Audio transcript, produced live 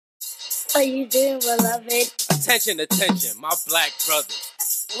are you doing, beloved? Attention, attention, my black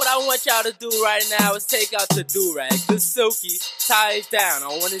brothers. What I want y'all to do right now is take out the do-rag, the silky, tie it down. I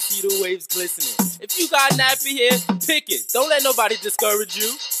want to see the waves glistening. If you got nappy hair, pick it. Don't let nobody discourage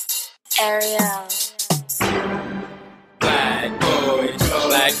you. Ariel. Black boy,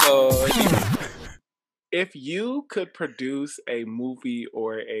 black boy. If you could produce a movie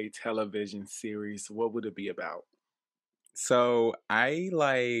or a television series, what would it be about? So I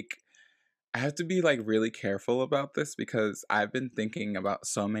have to be really careful about this because I've been thinking about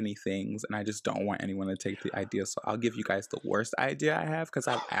so many things and I just don't want anyone to take the idea. So I'll give you guys the worst idea I have because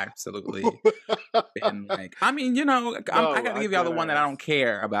I've absolutely been I got to give y'all the one that I don't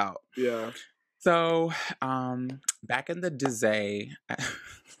care about. Yeah. So, back in the day,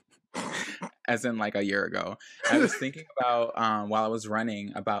 as in a year ago, I was thinking about while I was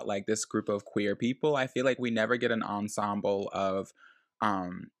running about this group of queer people. I feel like we never get an ensemble of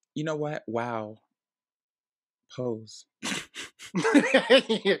you know what? Wow. Pose.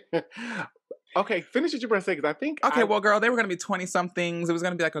 Okay, finish what you were saying because I think. Okay, well, girl, they were gonna be 20-somethings. It was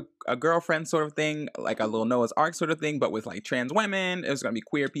gonna be a girlfriend sort of thing, like a little Noah's Ark sort of thing, but with trans women. It was gonna be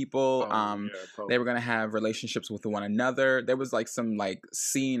queer people. They were gonna have relationships with one another. There was some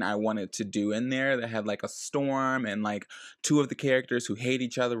scene I wanted to do in there that had a storm and two of the characters who hate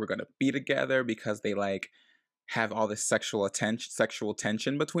each other were gonna be together because they have all this sexual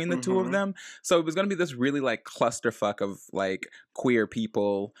tension between the two of them. So it was going to be this really clusterfuck of queer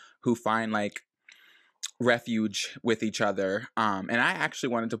people who find refuge with each other. And I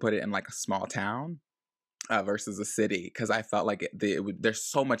actually wanted to put it in a small town versus a city because I felt there's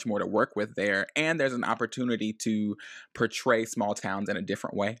so much more to work with there, and there's an opportunity to portray small towns in a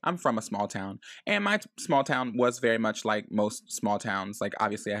different way. I'm from a small town, and my small town was very much like most small towns.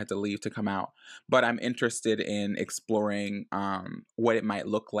 Obviously I had to leave to come out, but I'm interested in exploring what it might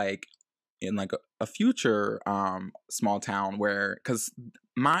look like in a future small town because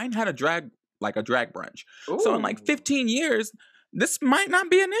mine had a drag brunch. Ooh. So in 15 years this might not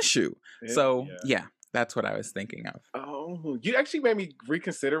be an issue. Yeah. That's what I was thinking of. Oh, you actually made me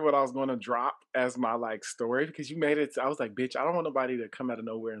reconsider what I was going to drop as my story because you made it. I was like, bitch, I don't want nobody to come out of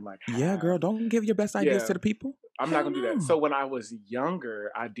nowhere and yeah, girl, don't give your best ideas to the people. I'm not going to do that. So when I was younger,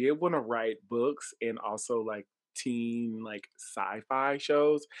 I did want to write books and also teen sci-fi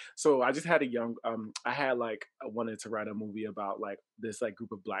shows. So I just had I wanted to write a movie about this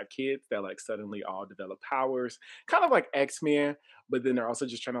group of black kids that suddenly all develop powers, kind of like X-Men, but then they're also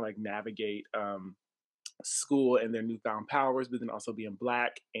just trying to navigate school and their newfound powers, but then also being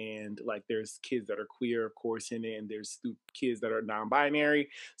black, and there's kids that are queer of course in it, and there's kids that are non-binary,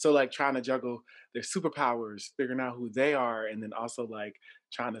 so trying to juggle their superpowers, figuring out who they are, and then also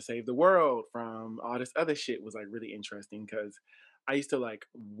trying to save the world from all this other shit was really interesting because I used to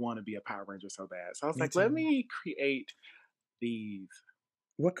want to be a Power Ranger so bad. So I was let me create these.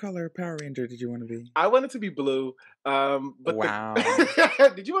 What color Power Ranger did you want to be? I wanted to be blue. But wow.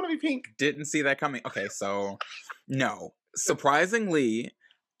 Did you want to be pink? Didn't see that coming. Okay, so no. Surprisingly,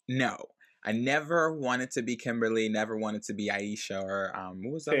 no. I never wanted to be Kimberly, never wanted to be Aisha, or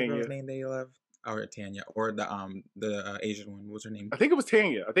what was the other girl's name they loved? Or Tanya. Or the Asian one. What was her name? I think it was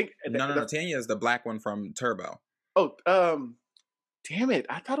Tanya. I think No, Tanya is the black one from Turbo. Oh, damn it.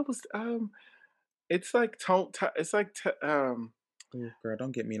 I thought it was it's Ooh, girl,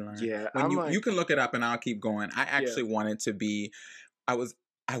 don't get me learned. Yeah, you can look it up and I'll keep going. I actually wanted to be, I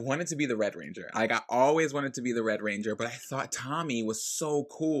wanted to be the Red Ranger. I always wanted to be the Red Ranger, but I thought Tommy was so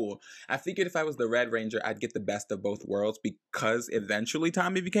cool. I figured if I was the Red Ranger, I'd get the best of both worlds because eventually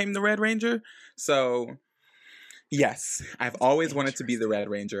Tommy became the Red Ranger. So, yes, I've always wanted to be the Red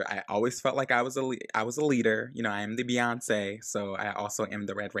Ranger. I always felt like I was a leader. I am the Beyonce, so I also am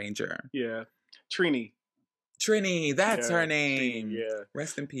the Red Ranger. Yeah, Trini, that's her name. Trini, yeah.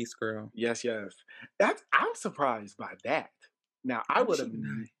 Rest in peace, girl. Yes. I'm surprised by that. Now I would have.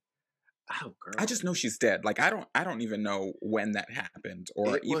 Oh, girl. I just know she's dead. I don't even know when that happened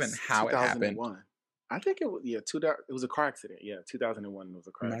or even how it happened. I think it was it was a car accident. Yeah, 2001 was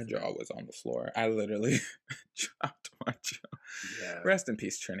a car accident. My jaw was on the floor. I literally dropped my jaw. Yeah. Rest in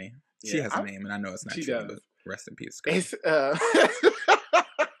peace, Trini. She has a name, and I know it's not Trini, but rest in peace, girl. It's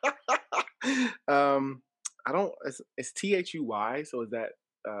I don't. It's THUY. So is that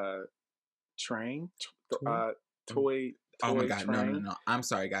train? Toy. Oh my god! Train? No! I'm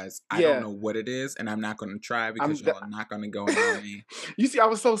sorry, guys. I don't know what it is, and I'm not going to try because y'all are not going to go in on me. You see, I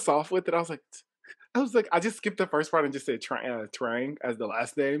was so soft with it. I was like, I just skipped the first part and just said Trang as the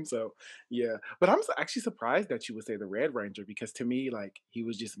last name. So yeah, but I'm actually surprised that you would say the Red Ranger because to me, he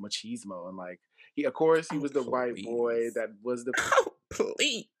was just machismo and he was the white boy that was the.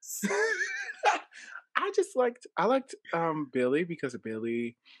 Please. I liked Billy because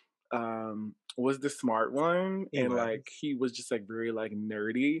Billy was the smart one, and like he was just like very like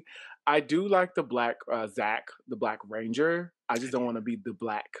nerdy. I do like the black Zach, the Black Ranger. I just don't want to be the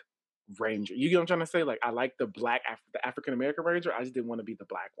Black Ranger. You get what I'm trying to say? Like I like the the African American Ranger. I just didn't want to be the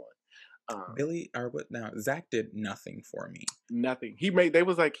black one. Billy or what now? Zach did nothing for me. Nothing. He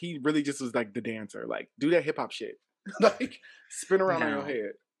really just was like the dancer. Like do that hip hop shit. Like spin around on your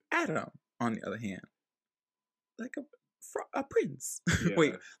head. Adam, on the other hand, like a prince. Yeah,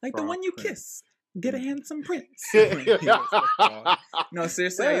 wait, like the one you kiss. Get a handsome prince. No,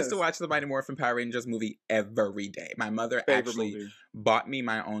 seriously, I used to watch the Mighty Morphin Power Rangers movie every day. My mother actually bought me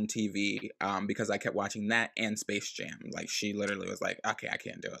my own TV because I kept watching that and Space Jam. Like she literally was like, "Okay, I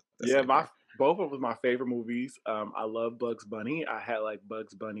can't do it." Both of my favorite movies. I love Bugs Bunny. I had like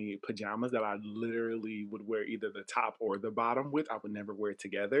Bugs Bunny pajamas that I literally would wear either the top or the bottom with. I would never wear it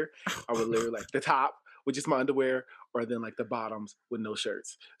together. I would literally like the top with just my underwear, or then like the bottoms with no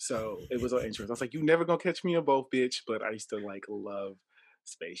shirts. So it was on interest. I was like, you never gonna catch me in both, bitch. But I used to like love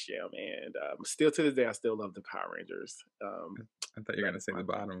Space Jam, and still to this day, I still love the Power Rangers. I thought you were gonna say the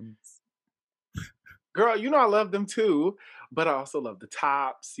bottoms. Girl, you know I love them too, but I also love the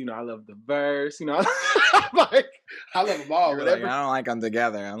tops. You know, I love the verse. You know, like I love them all. Like, I don't like them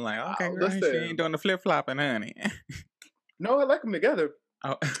together. I'm like, okay, girl, she ain't doing the flip flopping, honey. No, I like them together.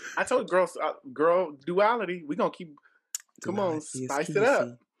 Oh. I told girls, girl, duality. We gonna keep. Come on, spice it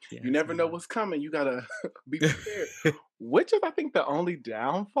up. Yes, you never know what's coming. You gotta be prepared. Which is, I think, the only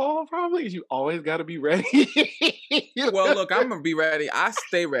downfall probably is you always gotta be ready. Well, look, I'm gonna be ready. I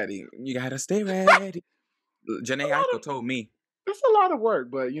stay ready. You gotta stay ready. Janae Aiko told me. It's a lot of work,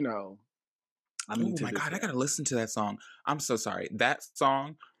 but you know. Oh my God, I gotta listen to that song. I'm so sorry. That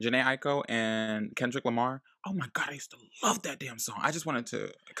song, Janae Aiko and Kendrick Lamar. Oh my God, I used to love that damn song. I just wanted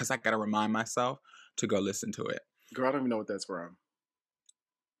to, because I gotta remind myself to go listen to it. Girl, I don't even know what that's from.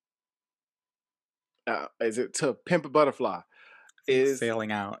 Is it To Pimp a Butterfly? Is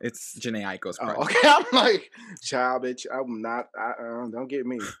Sailing Out. It's Janae Aiko's project. Oh, okay, I'm like, child, bitch, I'm not, don't get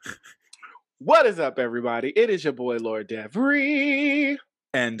me. What is up, everybody? It is your boy, Lord Devery.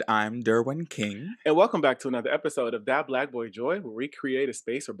 And I'm Derwin King. And welcome back to another episode of That Black Boy Joy, where we create a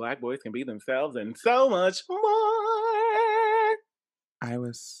space where black boys can be themselves and so much more. I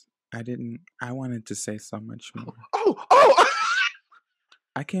wanted to say so much more. Oh!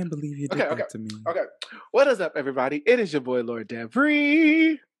 I can't believe you did that to me. Okay. What is up, everybody? It is your boy, Lord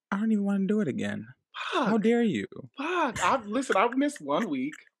Devery. I don't even want to do it again. Fuck. How dare you? Fuck. I've missed 1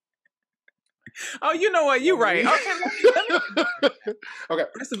 week. Oh, you know what? You're right. Okay.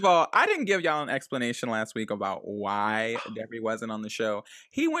 First of all, I didn't give y'all an explanation last week about why Devery wasn't on the show.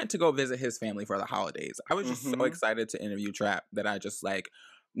 He went to go visit his family for the holidays. I was just so excited to interview Trap that I just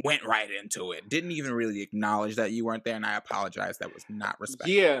went right into it. Didn't even really acknowledge that you weren't there, and I apologize. That was not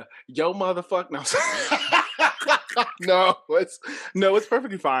respectful. Yeah, yo, motherfucker. No, it's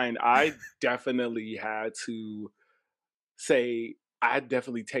perfectly fine. I definitely had to say I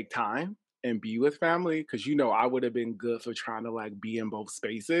definitely take time and be with family, because I would have been good for trying to be in both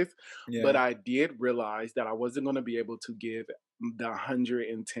spaces. Yeah. But I did realize that I wasn't going to be able to give the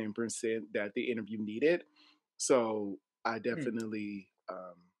 110% that the interview needed. So I definitely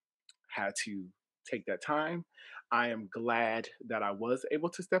had to take that time. I am glad that I was able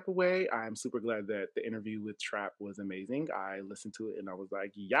to step away. I am super glad that the interview with Trap was amazing. I listened to it and I was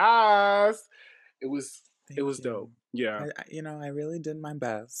like, yes, it was dope. Yeah. I really did my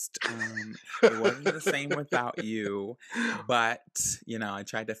best. It wasn't the same without you, but, I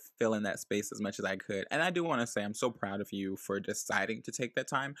tried to fill in that space as much as I could. And I do want to say I'm so proud of you for deciding to take that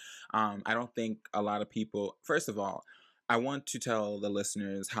time. I don't think a lot of people, first of all, I want to tell the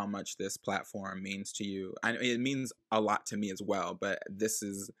listeners how much this platform means to you. It means a lot to me as well, but this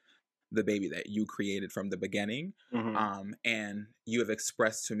is the baby that you created from the beginning. Mm-hmm. And you have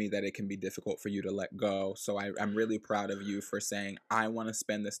expressed to me that it can be difficult for you to let go. So I'm really proud of you for saying, I want to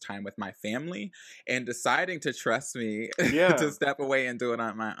spend this time with my family, and deciding to trust me to step away and do it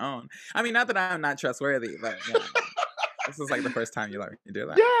on my own. I mean, not that I'm not trustworthy, but this is the first time you let me do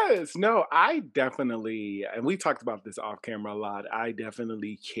that. Yes. No, I definitely, and we talked about this off camera a lot, I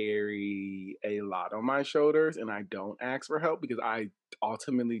definitely carry a lot on my shoulders, and I don't ask for help because I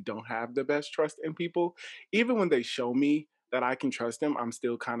ultimately don't have the best trust in people. Even when they show me that I can trust them, I'm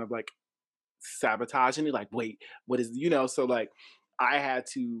still kind of sabotaging it. Wait, what is, so I had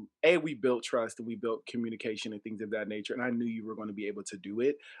to, we built trust and we built communication and things of that nature. And I knew you were going to be able to do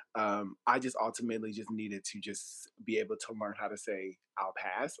it. I just ultimately just needed to just be able to learn how to say, I'll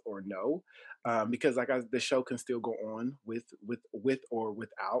pass or no. Because the show can still go on with or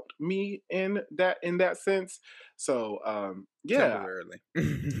without me in that sense. So, yeah. Temporarily.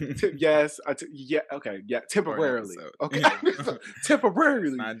 Yes. Temporarily. Okay.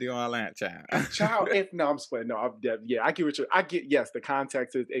 Temporarily. I do all that, child. I'm sweating. No, I'm dead. Yeah, I get what I get. Yes, the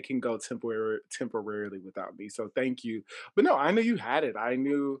context is it can go temporarily without me. So thank you. But no, I knew you had it. I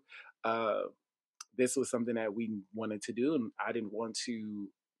knew this was something that we wanted to do, and I didn't want to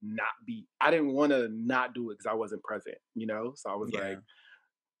not do it because I wasn't present, So I was like,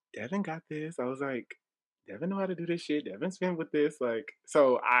 Devin got this. I was like, Devin know how to do this shit. Devin's been with this. Like,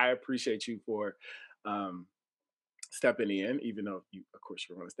 so I appreciate you for stepping in, even though of course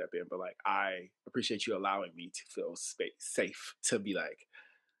you're going to step in, but like, I appreciate you allowing me to feel safe to be like,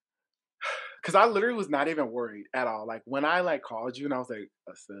 because I literally was not even worried at all. Like when I like called you and I was like,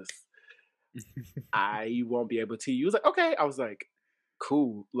 sis, I won't be able to. You was like, okay. I was like,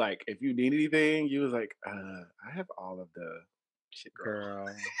 cool. Like if you need anything, you was like, I have all of the shit, girl.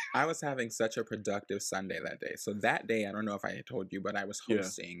 I was having such a productive Sunday that day. So that day, I don't know if I had told you, but I was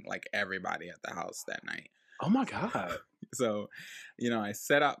hosting like everybody at the house that night. Oh my God. So, I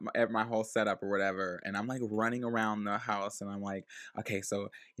set up my whole setup or whatever, and I'm like running around the house, and I'm like, okay, so,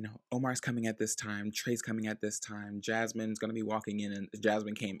 Omar's coming at this time, Trey's coming at this time, Jasmine's going to be walking in, and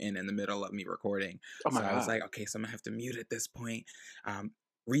Jasmine came in the middle of me recording. Oh my God. I was like, okay, so I'm going to have to mute at this point.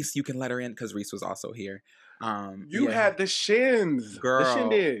 Reese, you can let her in, because Reese was also here. You had the shins, girl, the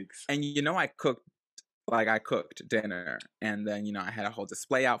shindigs. And I cooked dinner, and then, I had a whole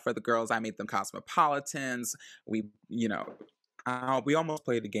display out for the girls. I made them cosmopolitans. We, we almost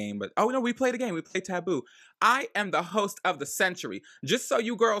played a game, but, oh, no, we played a game. We played Taboo. I am the host of the century. Just so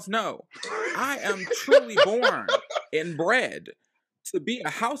you girls know, I am truly born and bred to be a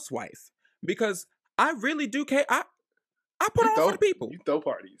housewife, because I really do care. I put on for the people. You throw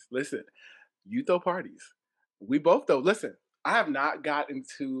parties. Listen, you throw parties. We both though. Listen, I have not got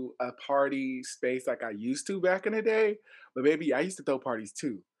into a party space like I used to back in the day, but maybe I used to throw parties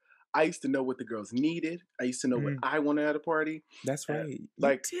too. I used to know what the girls needed. I used to know what I wanted at a party. That's right.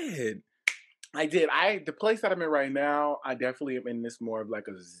 Like, you did. I did. the place that I'm in right now, I definitely am in this more of like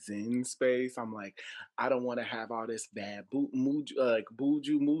a zen space. I'm like, I don't want to have all this bad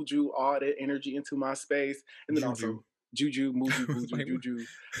buju, all that energy into my space. And then also Juju, Muju, Buju, Juju.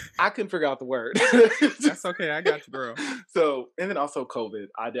 I couldn't figure out the word. That's okay. I got you, girl. So, and then also COVID.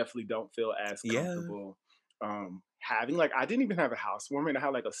 I definitely don't feel as comfortable having, like, I didn't even have a housewarming. I had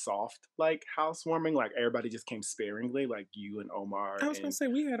like a soft, like, housewarming. Like, everybody just came sparingly, like you and Omar. I was going to say,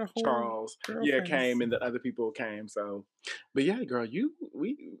 we had a whole Charles. Yeah, came, and the other people came. So, but yeah, girl,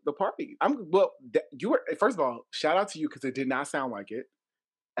 the party. You were, first of all, shout out to you, because it did not sound like it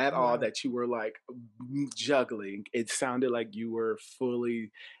at all that you were like juggling. It sounded like you were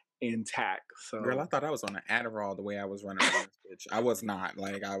fully intact. So, girl, I thought I was on an Adderall the way I was running around this bitch. I was not.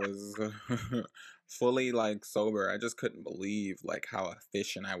 Like, I was fully like sober. I just couldn't believe like how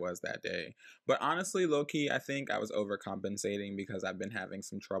efficient I was that day. But honestly, low key, I think I was overcompensating because I've been having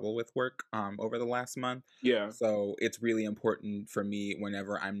some trouble with work over the last month. Yeah. So it's really important for me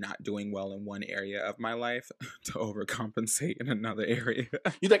whenever I'm not doing well in one area of my life to overcompensate in another area.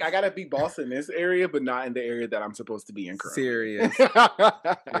 You think I gotta be boss in this area, but not in the area that I'm supposed to be in currently.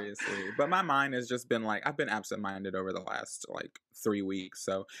 Seriously. But my mind has just been like, I've been absent-minded over the last like 3 weeks.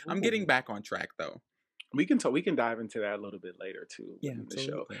 So I'm getting back on track though. We can dive into that a little bit later too. Yeah, in the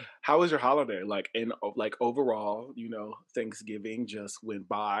show. How was your holiday? Like overall, Thanksgiving just went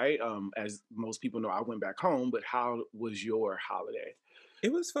by. As most people know, I went back home. But how was your holiday?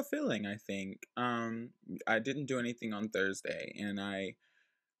 It was fulfilling, I think. I didn't do anything on Thursday, and I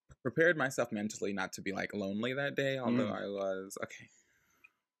prepared myself mentally not to be like lonely that day. Although I was okay.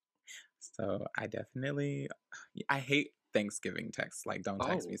 So I hate Thanksgiving texts. Like, don't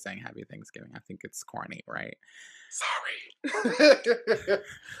text me saying Happy Thanksgiving. I think it's corny, right? Sorry.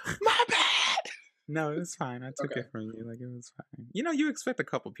 My bad. No, it was fine. I took it from you. Like, it was fine. You expect a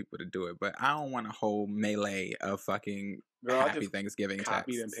couple people to do it, but I don't want a whole melee of fucking Happy Thanksgiving texts.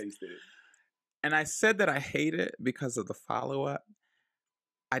 Copied and pasted it. And I said that I hate it because of the follow-up.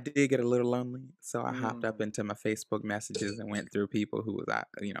 I did get a little lonely, so I hopped up into my Facebook messages and went through people who I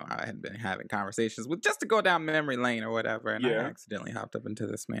had been having conversations with just to go down memory lane or whatever. And I accidentally hopped up into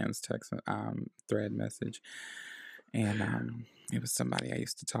this man's text thread message, and it was somebody I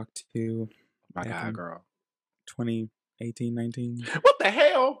used to talk to. My God, girl. 2018, 19. What the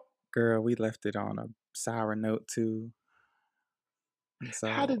hell? Girl, we left it on a sour note too. So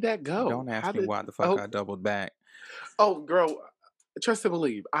how did that go? Don't ask me why the fuck I doubled back. Oh, girl, trust and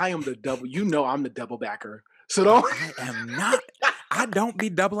believe. I am the double. You know I'm the double backer. So don't. I am not. I don't be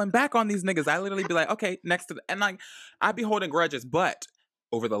doubling back on these niggas. I literally be like, okay, next to and like I be holding grudges, but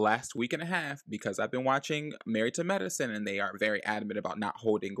over the last week and a half, because I've been watching Married to Medicine and they are very adamant about not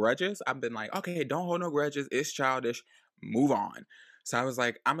holding grudges, I've been like, okay, don't hold no grudges. It's childish. Move on. So I was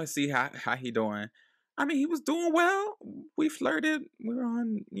like, I'm gonna see how he doing. I mean, he was doing well. We flirted. We were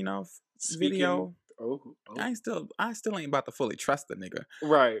on, video. I still ain't about to fully trust the nigga.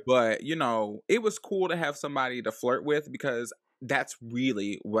 Right. But, it was cool to have somebody to flirt with because that's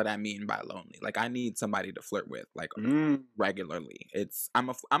really what I mean by lonely. Like, I need somebody to flirt with, like, regularly. I'm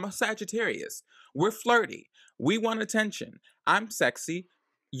a Sagittarius. We're flirty. We want attention. I'm sexy.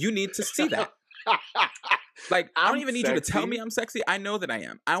 You need to see that. Like, I don't even need you to tell me I'm sexy. I know that I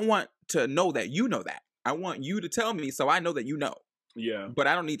am. I want to know that you know that. I want you to tell me so I know that you know. Yeah. But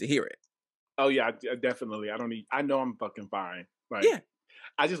I don't need to hear it. Oh yeah, definitely. I know I'm fucking fine. Like, yeah.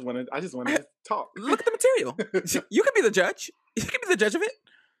 I just wanted to talk. Look at the material. You can be the judge. You can be the judge of it.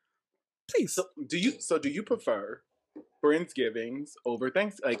 Please. So do you prefer Friendsgivings over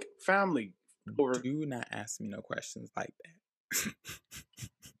like family? Or do not ask me no questions like that.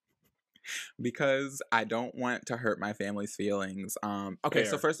 Because I don't want to hurt my family's feelings. Okay,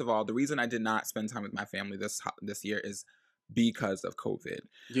 so first of all, the reason I did not spend time with my family this year is because of COVID.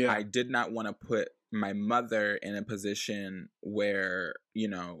 Yeah. I did not want to put my mother in a position where,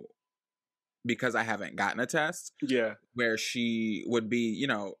 because I haven't gotten a test. Yeah. Where she would be,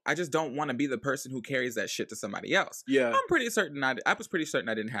 I just don't want to be the person who carries that shit to somebody else. Yeah. I'm pretty certain I was pretty certain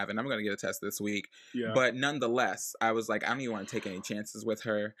I didn't have it. And I'm going to get a test this week. Yeah. But nonetheless, I was like, I don't even want to take any chances with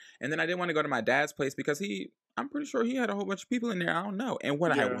her. And then I didn't want to go to my dad's place because I'm pretty sure he had a whole bunch of people in there. I don't know. And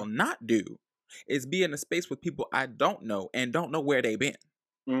what I will not do is be in a space with people I don't know and don't know where they've been.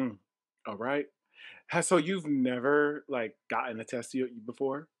 All right. So you've never gotten a test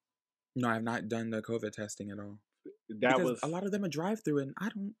before? No, I've not done the COVID testing at all. Because a lot of them are drive-through and I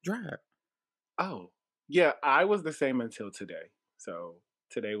don't drive. Oh, yeah. I was the same until today. So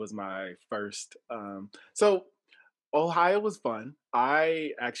today was my first. So Ohio was fun.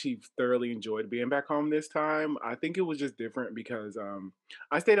 I actually thoroughly enjoyed being back home this time. I think it was just different because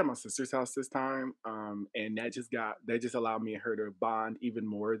I stayed at my sister's house this time, and that just allowed me and her to bond even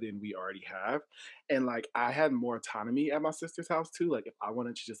more than we already have. And I had more autonomy at my sister's house too. Like if I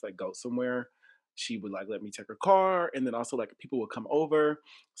wanted to just go somewhere, she would let me take her car, and then also people would come over,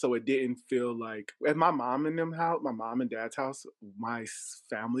 so it didn't feel like at my mom and dad's house, my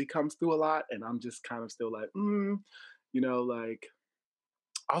family comes through a lot, and I'm just kind of still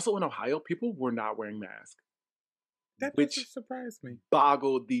also in Ohio, people were not wearing masks. That which surprised me.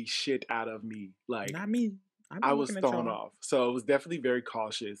 Boggled the shit out of me. Not me. I was thrown off. So it was definitely very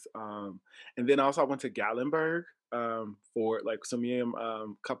cautious. And then also I went to Gatlinburg for so me and a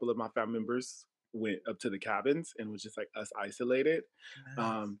couple of my family members went up to the cabins and was just us isolated.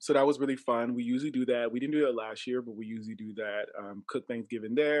 Nice. So that was really fun. We usually do that. We didn't do that last year, but we usually do that. Cook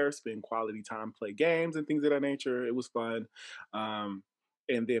Thanksgiving there, spend quality time, play games and things of that nature. It was fun.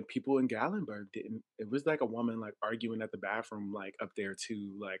 And then people in Gatlinburg didn't. It was a woman arguing at the bathroom up there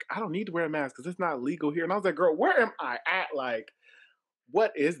too. I don't need to wear a mask because it's not legal here. And I was like, girl, where am I at?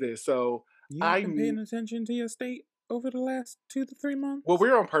 What is this? So I've been paying attention to your state over the last 2 to 3 months? Well,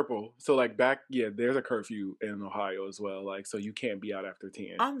 we're on purple. So there's a curfew in Ohio as well. So you can't be out after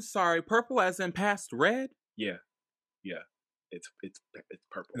 10. I'm sorry, purple as in past red? Yeah. Yeah. It's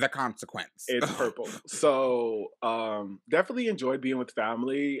purple. The consequence. It's purple. So definitely enjoyed being with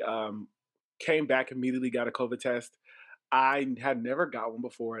family. Came back, immediately got a COVID test. I had never got one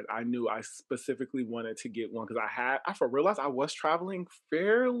before, and I knew I specifically wanted to get one because I realized I was traveling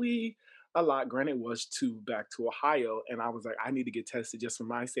fairly a lot. Granted, it was back to Ohio, and I was like, I need to get tested just for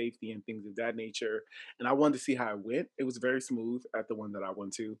my safety and things of that nature. And I wanted to see how it went. It was very smooth at the one that I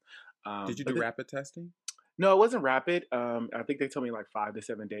went to. Did you do rapid testing? No, it wasn't rapid. I think they told me 5 to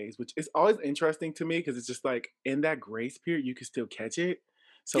 7 days, which is always interesting to me because it's just in that grace period, you can still catch it.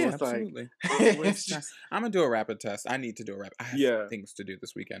 So yeah, it's absolutely. I'm going to do a rapid test. I need to do a rapid. I have things to do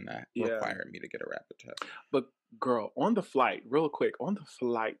this weekend that require me to get a rapid test. But girl, on the flight, real quick,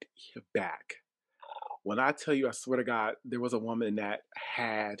 back, when I tell you, I swear to God, there was a woman that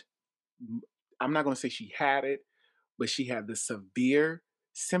had, I'm not going to say she had it, but she had the severe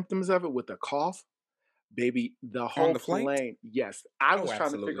symptoms of it with a cough. Baby, the whole plane. Yes. I was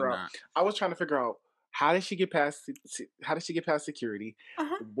trying to figure out how did she get past security?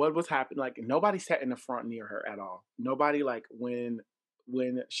 What was happening? Nobody sat in the front near her at all. Nobody when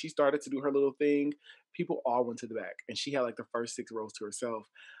when she started to do her little thing, people all went to the back, and she had like the first 6 rows to herself.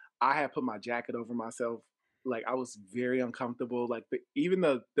 I had put my jacket over myself. Like I was very uncomfortable. Like even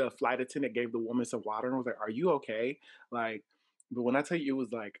the flight attendant gave the woman some water and was like, "Are you okay?" Like, but when I tell you it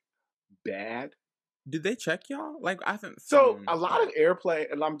was like bad. Did they check y'all? Like I think so. A lot of airplane,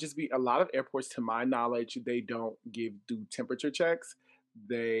 and a lot of airports, to my knowledge, they don't do temperature checks.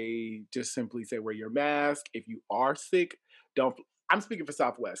 They just simply say wear your mask. If you are sick, don't. I'm speaking for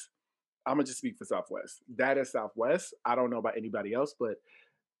Southwest. I'm gonna just speak for Southwest. That is Southwest. I don't know about anybody else, but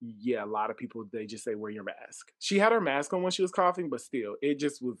yeah, a lot of people they just say wear your mask. She had her mask on when she was coughing, but still, it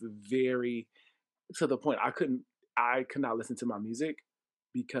just was very to the point. I could not listen to my music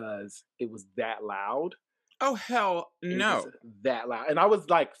because it was that loud. Oh hell no! It was that loud, and I was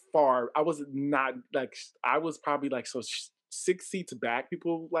like far. I was not like I was probably like 6 seats back.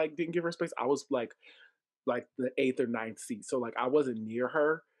 People like didn't give her space. I was like the 8th or 9th seat, so like I wasn't near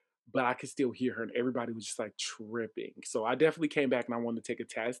her, but I could still hear her, and everybody was just like tripping. So I definitely came back and I wanted to take a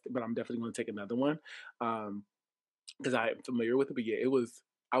test, but I'm definitely going to take another one because I'm familiar with it. But yeah, it was.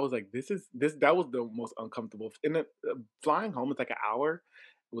 I was like, this. That was the most uncomfortable. And flying home is like an hour.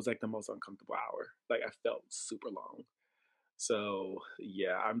 It was like the most uncomfortable hour. Like I felt super long. So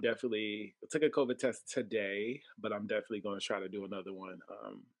yeah, I took a COVID test today, but I'm definitely going to try to do another one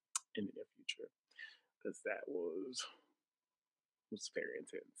in the near future because that was very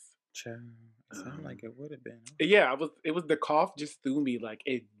intense. It sounded like it would have been. Yeah, it was the cough just threw me like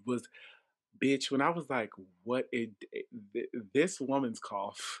it was, bitch. When I was like, what? This woman's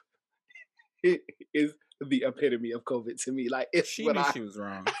cough it is the epitome of COVID to me. Like she knew she was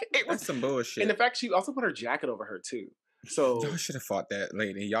wrong. That's some bullshit. And in fact, she also put her jacket over her too. So y'all should have fought that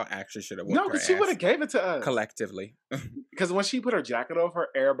lady. Y'all actually should have. No, because she would have gave it to us collectively. Because when she put her jacket over her,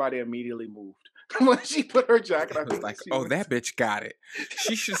 everybody immediately moved. When she put her jacket, I was like, "Oh, that bitch got it."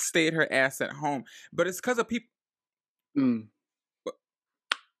 She should have stayed her ass at home. But it's because of people.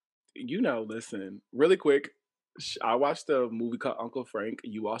 Listen, really quick. I watched a movie called Uncle Frank.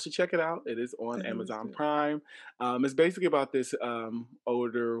 You all should check it out. It is on Amazon Prime. It's basically about this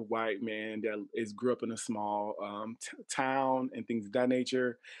older white man that grew up in a small town and things of that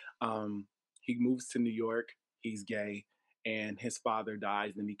nature. He moves to New York. He's gay, and his father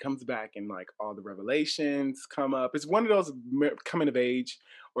dies. And he comes back, and like all the revelations come up. It's one of those coming of age,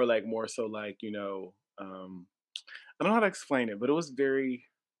 or like more so like I don't know how to explain it, but it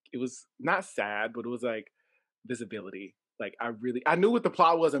was not sad, but it was like visibility. Like I knew what the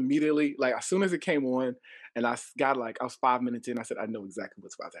plot was immediately. Like as soon as it came on, and I was 5 minutes in, I said I know exactly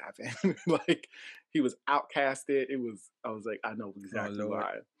what's about to happen. Like he was outcasted. I was like I know exactly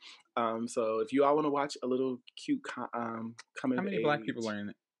why. So if you all want to watch a little cute coming, how many Black people are in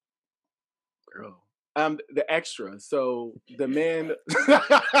it? Girl, the extra. So the men.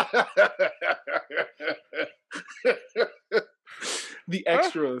 The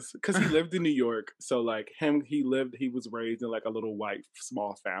extras, because he lived in New York, so like he was raised in like a little white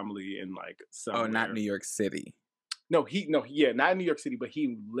small family in like somewhere. Oh, not New York City. Not in New York City, but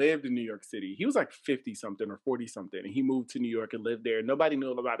he lived in New York City. He was like 50 something or 40 something, and he moved to New York and lived there. Nobody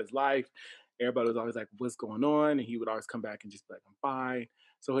knew about his life. Everybody was always like, "What's going on?" And he would always come back and just be like, "I'm fine."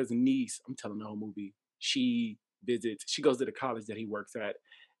 So his niece, I'm telling the whole movie, she goes to the college that he works at.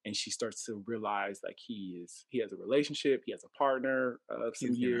 And she starts to realize like he has a relationship, he has a partner of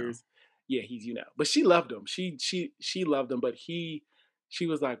some years. Yeah, he's but she loved him. She loved him, but she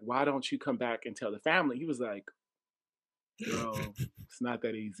was like, why don't you come back and tell the family? He was like, girl, it's not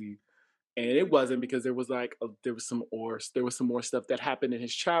that easy. And it wasn't, because there was some more stuff that happened in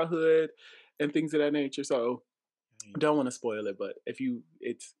his childhood and things of that nature. So I don't want to spoil it, but if you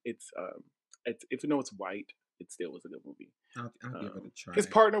it's white, it still was a good movie. I'll give it a try. His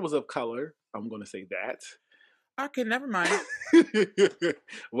partner was of color. I'm going to say that. Okay, never mind.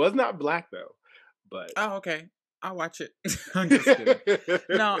 Was not Black though, but oh, okay. I'll watch it. I'm just kidding.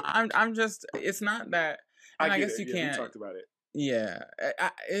 No, I'm just. It's not that. And I guess you can't. We talked about it. Yeah,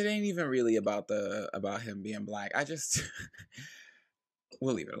 it ain't even really about him being Black. I just.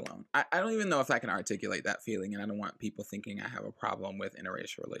 We'll leave it alone. I don't even know if I can articulate that feeling, and I don't want people thinking I have a problem with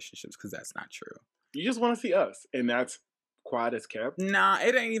interracial relationships, because that's not true. You just want to see us, and that's quiet as kept. Nah,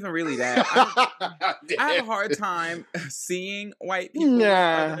 it ain't even really that. I have a hard time seeing white people with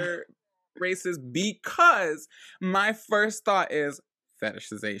other races, because my first thought is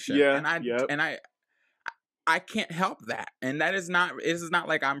fetishization. Yeah, and I can't help that. And this is not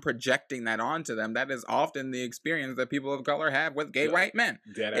like I'm projecting that onto them. That is often the experience that people of color have with gay white men.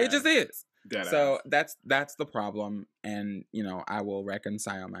 It just is. So that's the problem. And, I will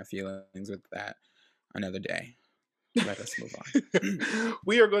reconcile my feelings with that another day. Let us move on.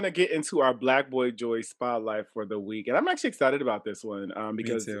 We are going to get into our Black Boy Joy spotlight for the week. And I'm actually excited about this one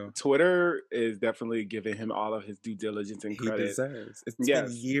because Twitter is definitely giving him all of his due diligence and credit. He deserves. It's been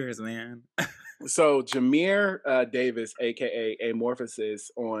years, man. So Jameer Davis, aka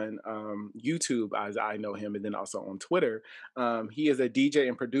Amorphosis, on YouTube, as I know him, and then also on Twitter. He is a DJ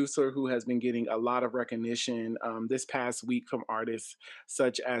and producer who has been getting a lot of recognition this past week from artists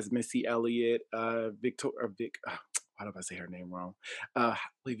such as Missy Elliott, why did I say her name wrong?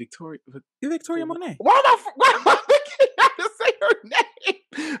 Victoria Monet. Why am I to say her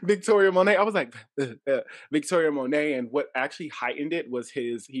name? Victoria Monet. I was like, Victoria Monet. And what actually heightened it was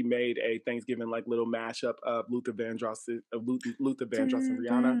he made a Thanksgiving like little mashup of Luther Vandross and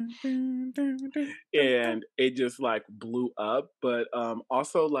Rihanna. And it just like blew up. But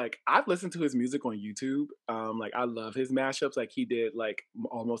also like I've listened to his music on YouTube. Like I love his mashups. Like he did like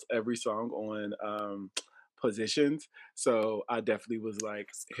almost every song on Positions. So I definitely was like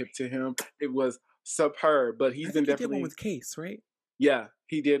hip to him. It was superb, but he did one with Case, right? Yeah,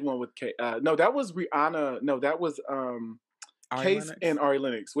 he did one with Case. No, that was Rihanna. No, that was Case Lennox? And Ari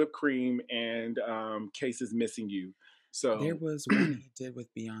Lennox, Whipped Cream, and Case is Missing You. So there was one he did with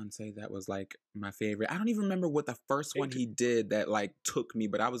Beyonce that was like my favorite. I don't even remember what the first one he did that like took me,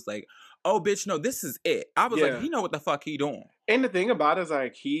 but I was like, oh bitch, no, this is it. I was like, he know what the fuck he doing. And the thing about it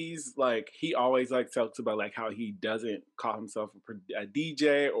is like he always like talks about like how he doesn't call himself a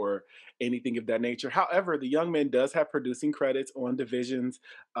DJ or anything of that nature. However, the young man does have producing credits on Division's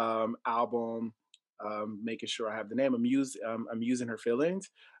album. Making sure I have the name. I'm using her feelings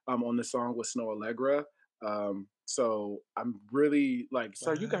on the song with Snow Allegra. So I'm really like,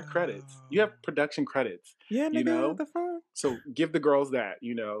 sir, you got credits. You have production credits. Yeah, you know. What the fuck? So give the girls that,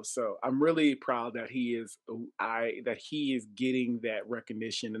 you know. So I'm really proud that he is getting that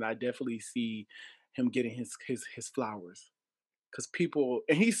recognition, and I definitely see him getting his flowers. Because people,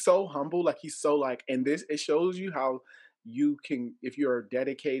 and he's so humble, like he's so like, and it shows you how you can, if you're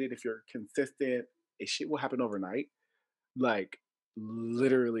dedicated, if you're consistent, shit will happen overnight. Like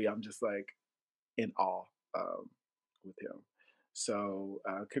literally, I'm just like in awe with him. So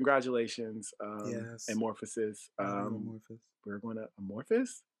congratulations, yes. Amorphosis. We're going to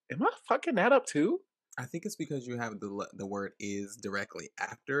Amorphous. Am I fucking that up too? I think it's because you have the word is directly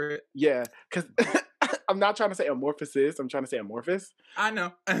after it. Yeah, because I'm not trying to say Amorphosis. I'm trying to say Amorphous. I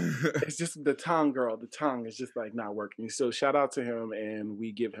know. It's just the tongue, girl. The tongue is just like not working. So shout out to him, and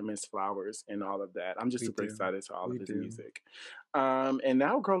we give him his flowers and all of that. I'm just super excited to all of his music. And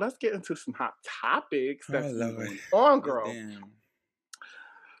now, girl, let's get into some hot topics that's going on, girl. Damn.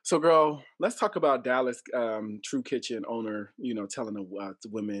 So, girl, let's talk about Dallas True Kitchen owner, you know, telling the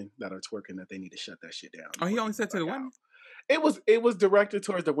women that are twerking that they need to shut that shit down. Oh, he only said to the women? It was directed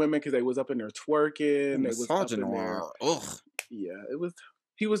towards the women because they was up in there twerking. They was up in there. Ugh. Yeah, it was.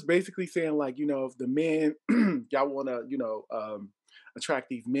 He was basically saying like, you know, if the men y'all want to, you know, attract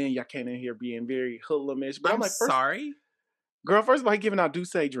these men, y'all can't in here being very hoodlumish. But I'm like, sorry, girl. First of all, he giving out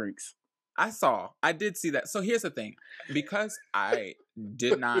Douce drinks. I did see that. So here's the thing, because I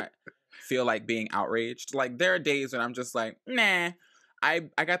did not feel like being outraged. Like there are days when I'm just like, nah. I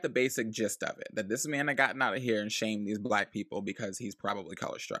got the basic gist of it, that this man had gotten out of here and shamed these black people because he's probably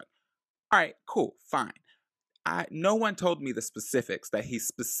color struck. All right, cool, fine. No one told me the specifics that he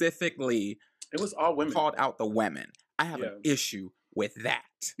specifically it was all women called out the women. I have an issue with that.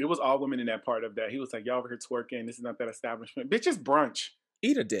 It was all women in that part of that. He was like, y'all over here twerking. This is not that establishment. Bitch, it's brunch.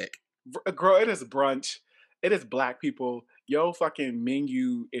 Eat a dick. Girl, it is brunch. It is black people. Yo fucking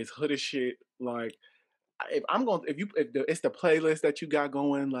menu is hood as shit. Like, if it's the playlist that you got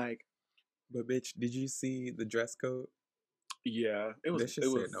going, like. But bitch, did you see the dress code? Yeah, it was. It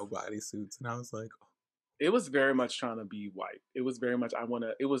was no bodysuits, and I was like, oh. It was very much trying to be white. It was very much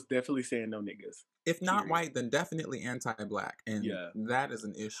it was definitely saying no niggas. If not white, then definitely anti-black, and that is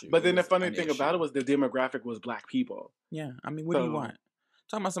an issue. But then the funny thing about it was the demographic was black people. Yeah, I mean, what do you want?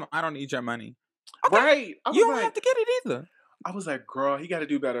 Talking about I don't need your money. Okay. Right? You don't have to get it either. I was like, girl, he got to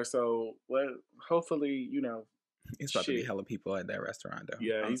do better. So, hopefully, you know. It's about to be hella people at that restaurant, though.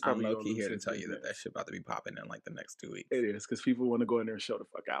 Yeah, I'm low-key here to tell you that shit about to be popping in like the next 2 weeks. It is, because people want to go in there and show the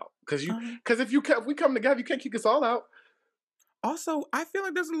fuck out. Because if we come together, you can't kick us all out. Also, I feel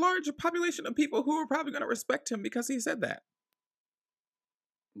like there's a large population of people who are probably going to respect him because he said that.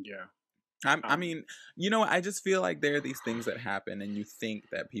 Yeah. I mean, you know, I just feel like there are these things that happen and you think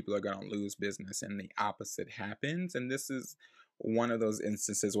that people are going to lose business and the opposite happens. And this is one of those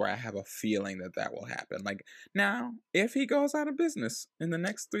instances where I have a feeling that will happen. Like, now, if he goes out of business in the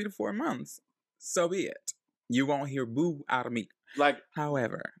next 3 to 4 months, so be it. You won't hear boo out of me. Like,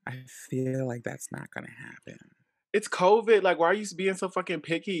 however, I feel like that's not going to happen. It's COVID. Like, why are you being so fucking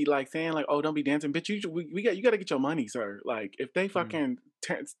picky? Like saying like, "Oh, don't be dancing, bitch." You got to get your money, sir. Like, if they fucking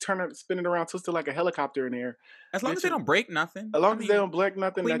turn it, spin it around, twist it like a helicopter in there. As long as they don't break nothing. As long as they don't break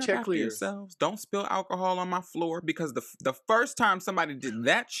nothing, that check clears. Yourselves. Don't spill alcohol on my floor, because the first time somebody did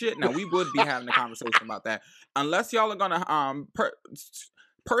that shit, now we would be having a conversation about that. Unless y'all are gonna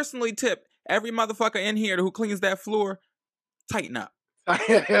personally tip every motherfucker in here who cleans that floor, tighten up.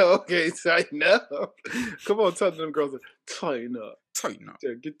 Okay, tighten up. Come on, tell them girls, tighten up. Tighten up.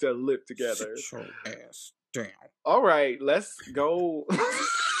 Get that lip together. Sit your ass down. All right, let's go.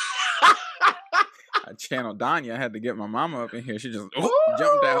 I channeled Danya. I had to get my mama up in here. She just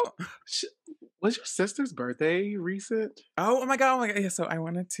jumped out. Was your sister's birthday recent? Oh my god! Yeah. So I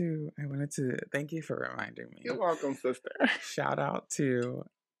wanted to thank you for reminding me. You're welcome, sister. Shout out to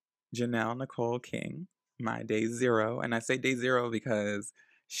Janelle Nicole King. My day 0, and I say day 0 because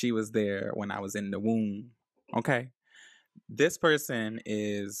she was there when I was in the womb. Okay, this person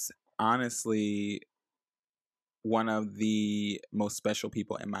is honestly one of the most special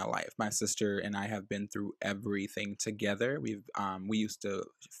people in my life. My sister and I have been through everything together. We used to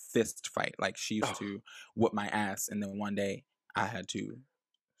fist fight. Like, she used to whoop my ass, and then one day I had to.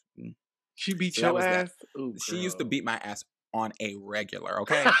 She beat your ass? Ooh, she used to beat my ass on a regular,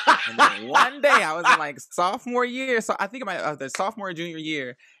 okay? And then one day I was in like sophomore year, so I think the sophomore or junior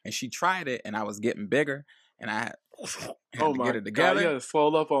year, and she tried it, and I was getting bigger, and I had to get it together. God, yeah,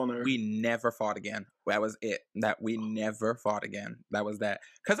 swole up on her. We never fought again. That was it. We never fought again. That was that.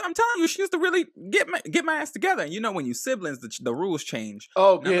 Because I'm telling you, she used to really get my ass together. And you know, when you siblings, the rules change.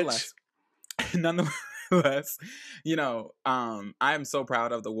 Oh, bitch. Nonetheless, you know, I am so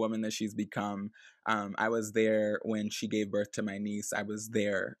proud of the woman that she's become. I was there when she gave birth to my niece. I was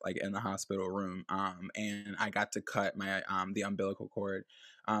there, like, in the hospital room, and I got to cut my the umbilical cord.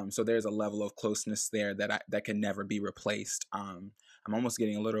 So there's a level of closeness there that can never be replaced. I'm almost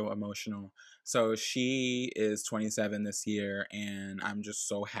getting a little emotional. So she is 27 this year, and I'm just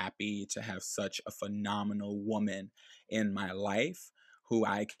so happy to have such a phenomenal woman in my life who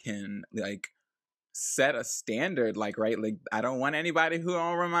I can, like, set a standard, like, right? Like, I don't want anybody who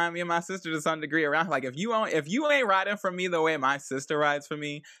don't remind me of my sister to some degree around. Like, if you ain't riding for me the way my sister rides for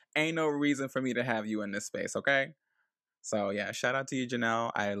me, ain't no reason for me to have you in this space, okay? So yeah, shout out to you,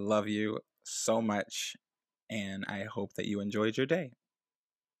 Janelle. I love you so much, and I hope that you enjoyed your day.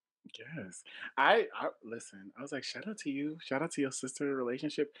 Yes. I listen, I was like, shout out to you. Shout out to your sister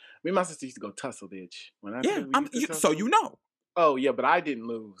relationship. Me and my sister used to go tussle, bitch. So you know. Oh yeah, but I didn't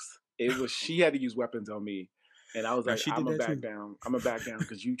lose. It was, she had to use weapons on me. And I was like, I'm gonna back down. I'm gonna back down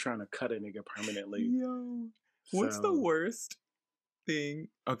because you trying to cut a nigga permanently. Yo. What's the worst thing?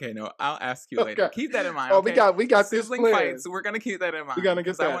 Okay, no, I'll ask you later. Keep that in mind. Okay? We got sibling this fights. We're gonna keep that in mind. We're gonna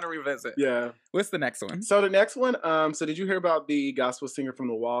get that. I want to revisit. Yeah. What's the next one? So the next one, so did you hear about the gospel singer from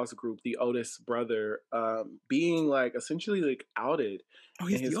the Walls group, the Otis brother, being like essentially like outed? Oh,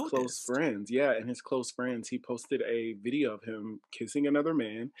 he's and his the close friends. Yeah, and his close friends. He posted a video of him kissing another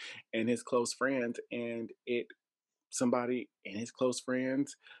man and his close friends, and somebody in his close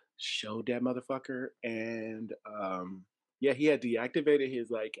friends showed that motherfucker, and yeah, he had deactivated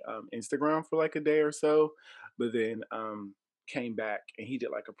his like Instagram for like a day or so, but then came back and he did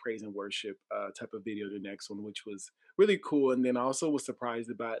like a praise and worship type of video, the next one, which was really cool. And then I also was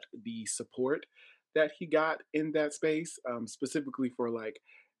surprised about the support that he got in that space, specifically for like,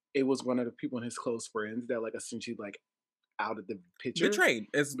 it was one of the people in his close friends that like essentially like outed the picture. Betrayed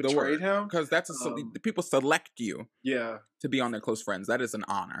is the word. Him because that's people select you. Yeah, to be on their close friends. That is an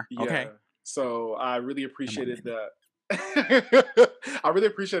honor. Yeah. Okay. So I really appreciated that. I really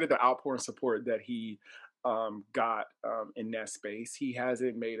appreciated the outpouring support that he got in that space. He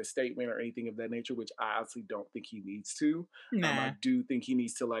hasn't made a statement or anything of that nature, which I honestly don't think he needs to. I do think he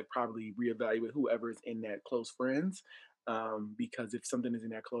needs to like probably reevaluate whoever's in that close friends, because if something is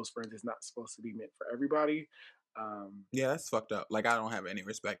in that close friends, it's not supposed to be meant for everybody. Yeah, that's fucked up. Like, I don't have any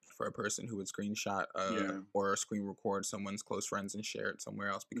respect for a person who would screenshot or screen record someone's close friends and share it somewhere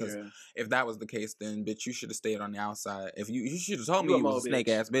else. Because if that was the case, then bitch, you should have stayed on the outside. If you should have told me you was a snake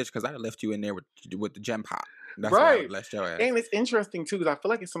ass bitch, because I'd have left you in there with the gem pop. That's right. I would left your ass. And it's interesting too, because I feel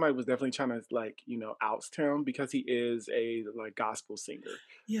like if somebody was definitely trying to like, you know, oust him because he is a like gospel singer.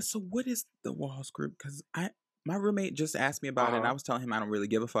 Yeah. So what is the Walls group? Because my roommate just asked me about it, and I was telling him I don't really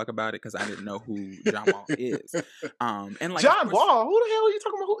give a fuck about it because I didn't know who John Wall is. And like John Wall, who the hell are you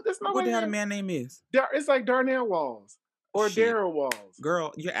talking about? That's not what the hell the man name is. It's like Darnell Walls or Daryl Walls.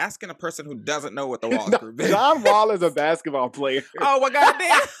 Girl, you're asking a person who doesn't know what the Walls group is. John Wall is a basketball player. Oh, well,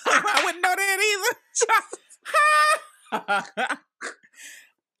 goddamn, I wouldn't know that either.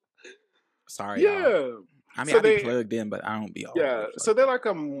 Sorry, yeah. I mean, I be plugged in, but I don't be all. Yeah, so they're like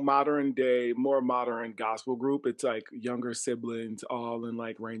a more modern gospel group. It's like younger siblings, all in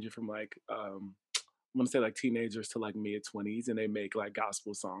like ranging from like I'm gonna say like teenagers to like mid-20s, and they make like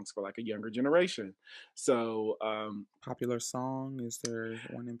gospel songs for like a younger generation. So popular song, is there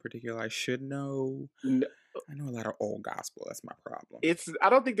one in particular I should know? I know a lot of old gospel. That's my problem. I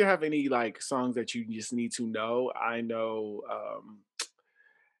don't think they have any like songs that you just need to know. I know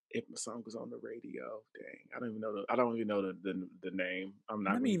if my song was on the radio, dang, I don't even know the name. I'm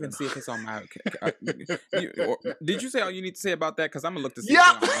not. Let me even see if it's on my. Did you say all you need to say about that? Because I'm gonna look to see.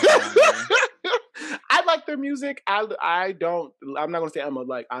 Yeah. I like their music. I don't. I'm not gonna say I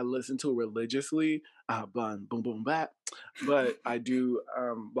listen to it religiously. Boom boom bap. But I do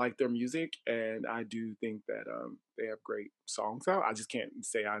like their music, and I do think that they have great songs out. I just can't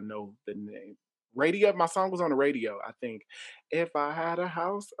say I know the name. Radio, my song was on the radio. I think if I had a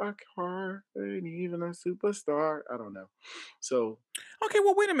house, a car, and even a superstar. I don't know. So okay,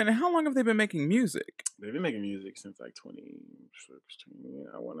 well, wait a minute. How long have they been making music? They've been making music since like 2016.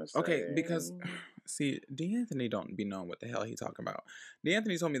 I want to say. Okay, because see, D'Anthony don't be knowing what the hell he talking about.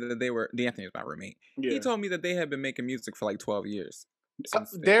 D'Anthony told me that D'Anthony is my roommate. Yeah. He told me that they have been making music for like 12 years.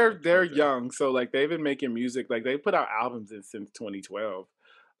 They're young, so like they've been making music. Like they put out albums since 2012.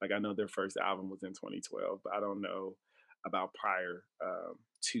 Like I know their first album was in 2012, but I don't know about prior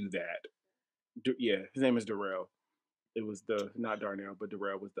to that. Yeah, his name is Darrell. It was not Darnell, but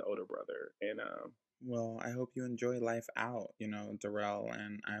Darrell was the older brother. And well, I hope you enjoy life out, Darrell,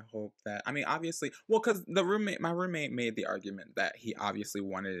 and I hope that obviously, well, because my roommate made the argument that he obviously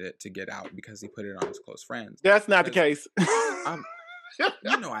wanted it to get out because he put it on his close friends. That's not the case. I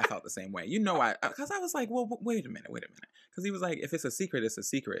felt the same way. Because I was like, well, wait a minute. Because he was like, if it's a secret, it's a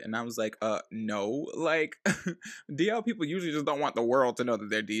secret. And I was like, no. Like, DL people usually just don't want the world to know that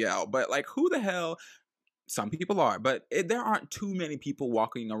they're DL. But, like, who the hell... Some people are. But there aren't too many people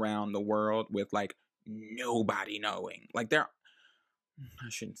walking around the world with, like, nobody knowing. Like, I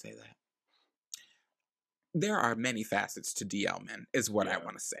shouldn't say that. There are many facets to DL men, is what I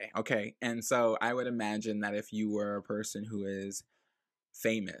want to say. Okay? And so I would imagine that if you were a person who is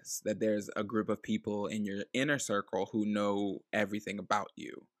famous, that there's a group of people in your inner circle who know everything about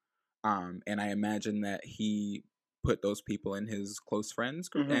you, and I imagine that he put those people in his close friends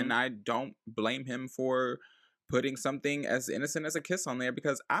group, and I don't blame him for putting something as innocent as a kiss on there,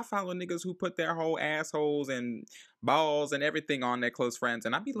 because I follow niggas who put their whole assholes and balls and everything on their close friends,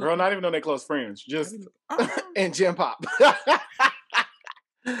 and I be like, girl, not even on their close friends, just and Gen Pop.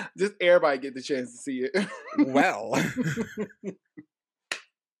 Just everybody get the chance to see it. Well.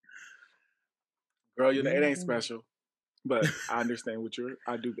 Girl, it ain't special, but I understand what you're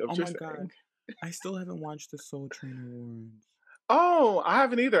saying. God. I still haven't watched the Soul Train Awards. Oh, I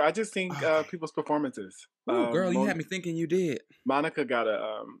haven't either. I just seen people's performances. Ooh, girl, you had me thinking you did. Monica got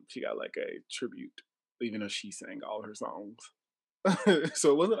she got like a tribute, even though she sang all her songs. So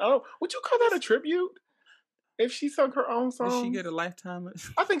it wasn't. Oh, would you call that a tribute? If she sung her own song, did she get a lifetime?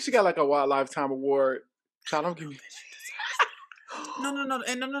 I think she got like a lifetime award. Child, don't give me. No.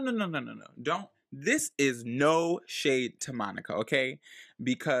 Don't. This is no shade to Monica, okay?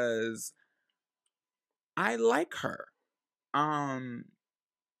 Because I like her. I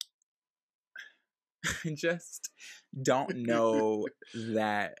just don't know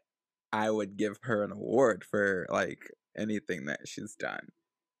that I would give her an award for like anything that she's done.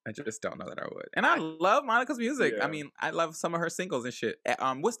 I just don't know that I would. And I love Monica's music. Yeah. I mean, I love some of her singles and shit.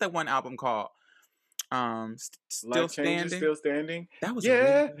 What's that one album called? Still Standing. That was a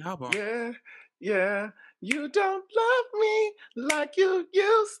really good album. Yeah. You don't love me like you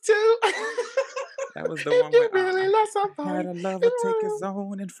used to. That was the one where really love somebody, had a lover take his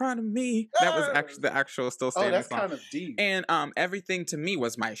own in front of me. That was actually the actual Still Standing that's song. Kind of deep. And Everything to Me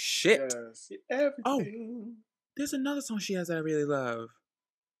was my shit. Yes. Everything. Oh, there's another song she has that I really love.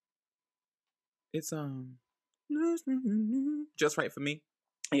 It's Just Right For Me.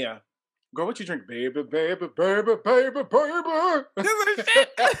 Yeah. Girl, what you drink? Baby, baby, baby, baby, baby. What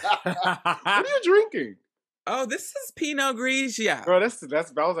are you drinking? Oh, this is Pinot Grigio. Girl, I was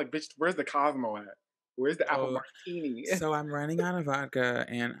like, bitch, where's the Cosmo at? Where's the apple martini? So I'm running out of vodka,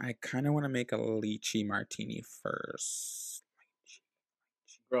 and I kind of want to make a lychee martini first.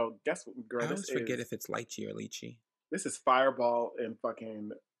 Girl, guess what? Girl, I always forget if it's lychee or lychee. This is Fireball and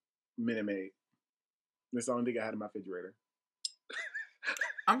fucking Minute Maid. This is the only thing I had in my refrigerator.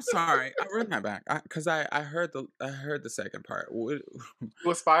 I'm sorry. I run that back because I heard the second part. It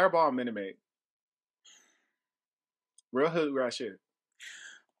was Fireball and Minute Maid. Real hood rat shit.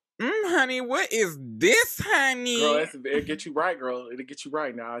 Honey, what is this, honey? Girl, it'll get you right, girl. It'll get you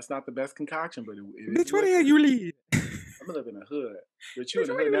right. Now, it's not the best concoction, but bitch, where the hell you live? I'm gonna live in the hood. But you in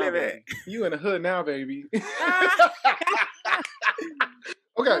the hood now, baby. You in the hood now, baby. Okay.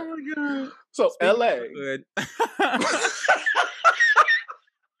 Oh my God. So, LA.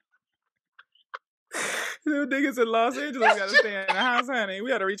 The niggas in Los Angeles gotta stay in the house, honey. We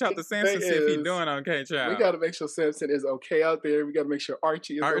gotta reach out to Samson, see if he's doing okay, child. We gotta make sure Samson is okay out there. We gotta make sure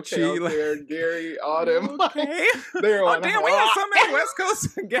Archie is okay out there. Gary, all them. Okay. They're on. Damn, we got so many West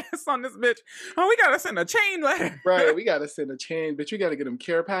Coast guests on this bitch. Oh, we gotta send a chain letter. Right, we gotta send a chain, but you gotta get them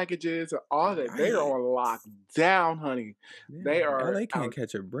care packages and all that. Right. They are on lockdown, honey. Yeah, they are. LA can't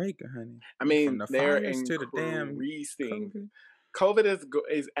catch a break, honey. I mean, from the they're fires to the damn COVID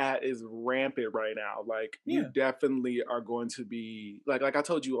is rampant right now. Like you definitely are going to be like I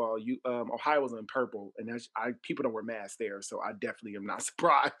told you all. Ohio was in purple, and people don't wear masks there, so I definitely am not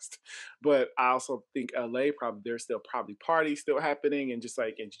surprised. But I also think LA there's still probably parties still happening, and just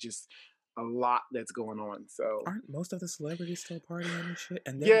a lot that's going on. So aren't most of the celebrities still partying and shit?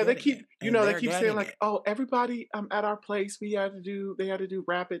 And they keep they keep saying like, oh, everybody at our place they had to do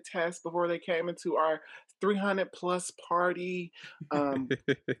rapid tests before they came into our 300 plus party.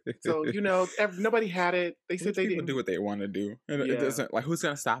 So nobody had it. They said they didn't do what they want to do, and it doesn't who's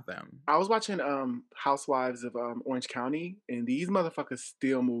gonna stop them. I was watching Housewives of Orange County, and these motherfuckers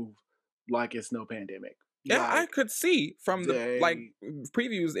still move like it's no pandemic. Yeah, I could see from the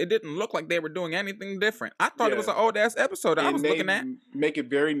previews, it didn't look like they were doing anything different. I thought it was an old ass episode I was looking at. Make it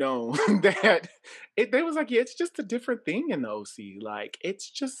very known that they was like, it's just a different thing in the OC. Like it's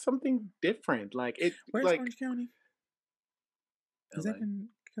just something different. Like it. Where's Orange County? Is that in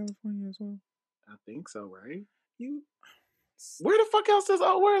California as well? I think so, right? Where the fuck else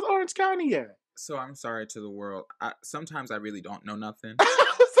where's Orange County at? So I'm sorry to the world. Sometimes I really don't know nothing.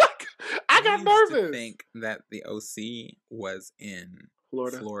 I got nervous. To think that the OC was in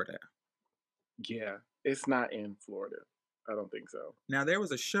Florida. Yeah, it's not in Florida. I don't think so. Now there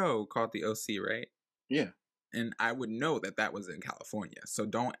was a show called The OC, right? Yeah. And I would know that was in California. So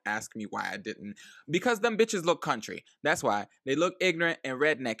don't ask me why I didn't. Because them bitches look country. That's why. They look ignorant and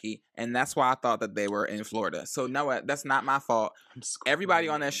rednecky. And that's why I thought that they were in Florida. So no, that's not my fault. Everybody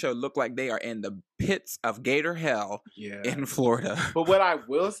on that show looked like they are in the pits of Gator hell in Florida. But what I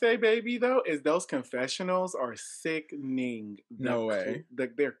will say, baby, though, is those confessionals are sickening. No way.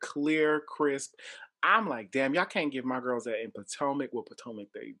 They're clear, crisp. I'm like, damn, y'all can't give my girls that in Potomac. Well, Potomac,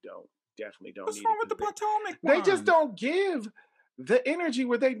 they don't. Definitely don't. What's wrong with the Potomac one? They just don't give the energy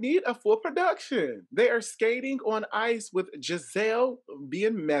where they need a full production. They are skating on ice with Giselle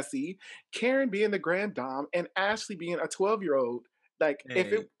being messy, Karen being the grand dame, and Ashley being a 12-year-old. Like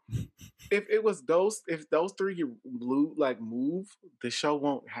if those three move, the show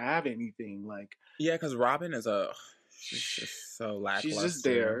won't have anything. Like because Robin is she's just so lackluster. She's just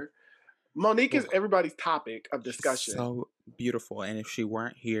there. Monique is everybody's topic of discussion. So beautiful. And if she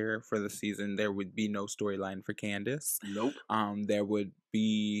weren't here for the season, there would be no storyline for Candace. Nope. There would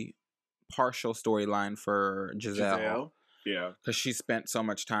be partial storyline for Giselle. Yeah. Because she spent so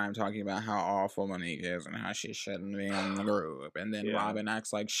much time talking about how awful Monique is and how she shouldn't be in the group. And then Robin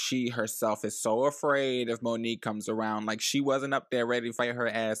acts like she herself is so afraid if Monique comes around. Like she wasn't up there ready to fight her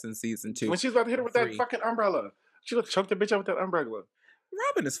ass in season 2. When she's about to hit her with that fucking umbrella. She would choke the bitch out with that umbrella.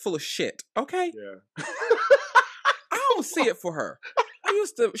 Robin is full of shit, okay? Yeah. I don't see it for her.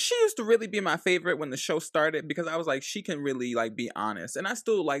 She used to really be my favorite when the show started because I was like, she can really be honest. And I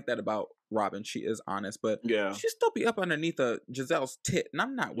still like that about Robin. She is honest, but she still be up underneath Giselle's tit, and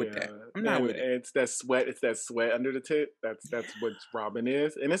I'm not with that. I'm not with it. It's that sweat. It's that sweat under the tit. That's what Robin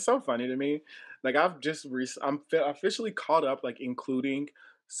is, and it's so funny to me. Like I'm officially caught up, including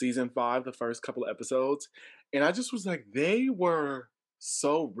season 5, the first couple of episodes, and I just was like, they were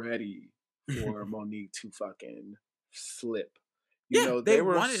so ready for Monique to fucking slip. They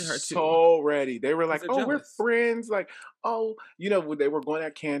were wanted her so ready. They were like, "Oh, we're friends." Like, "Oh, when they were going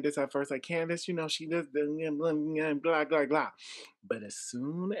at Candace at first, like Candace, she does the blah blah blah." But as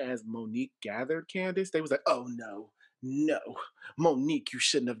soon as Monique gathered Candace, they was like, "Oh no, Monique, you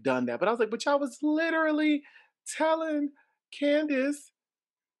shouldn't have done that." But I was like, "But y'all was literally telling Candace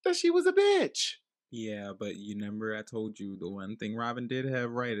that she was a bitch." Yeah, but you remember I told you the one thing Robin did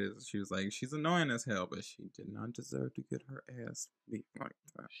have right is she was like, she's annoying as hell, but she did not deserve to get her ass beat like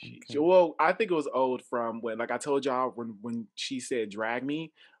that. Okay. Well, I think it was old from when, I told y'all, when she said drag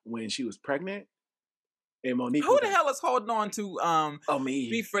me when she was pregnant. And Monique, who the hell is holding on to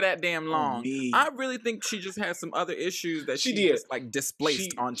me beef for that damn long? Me. I really think she just has some other issues that she just like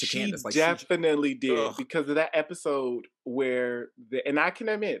displaced onto Candace. Like, definitely did because of that episode where and I can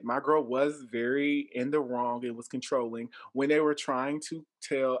admit my girl was very in the wrong and was controlling when they were trying to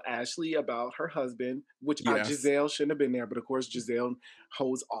tell Ashley about her husband, which Giselle shouldn't have been there, but of course Giselle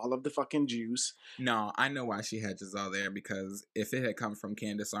holds all of the fucking juice. No, I know why she had Giselle there, because if it had come from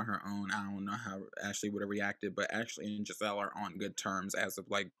Candace on her own, I don't know how Ashley would have reacted, but Ashley and Giselle are on good terms as of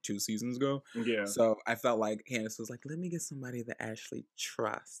like 2 seasons ago. Yeah. So I felt like Candace was like, let me get somebody that Ashley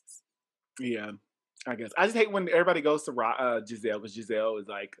trusts. Yeah. I guess I just hate when everybody goes to Giselle, because Giselle is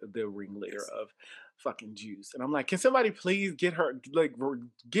like the ringleader of fucking juice, and I'm like, can somebody please get her, like,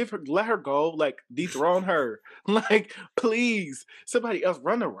 let her go, like, dethrone her, like, please, somebody else,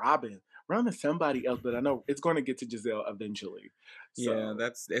 run to Robin, run to somebody else. But I know it's going to get to Giselle eventually. So. Yeah,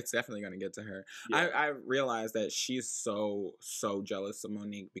 it's definitely going to get to her. Yeah. I realized that she's so jealous of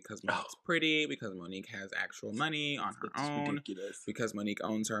Monique because Monique's pretty, because Monique has actual money on her own, ridiculous. Because Monique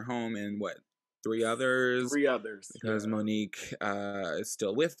owns her home and what? 3 others. Because Monique is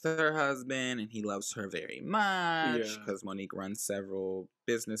still with her husband and he loves her very much. Because Monique runs several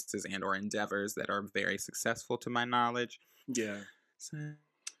businesses and or endeavors that are very successful to my knowledge. Yeah. So,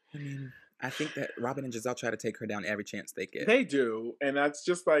 I mean, I think that Robin and Giselle try to take her down every chance they get. They do. And that's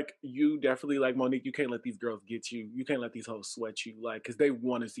just like, you definitely, like Monique, you can't let these girls get you. You can't let these hoes sweat you. Like, because they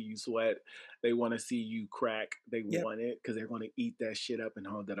want to see you sweat. They want to see you crack. They want it because they're going to eat that shit up and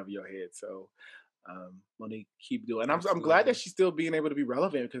hold that over your head. So, Monique, keep doing it. And I'm glad that she's still being able to be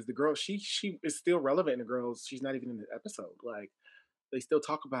relevant, because the girl, she is still relevant. And the girls, she's not even in the episode. Like, they still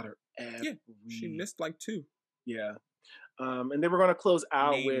talk about her she missed like 2. Yeah. And then we're going to close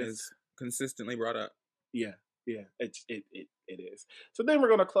out with... is consistently brought up. Yeah, it is. So then we're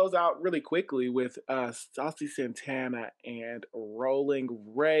going to close out really quickly with Saucy Santana and Rolling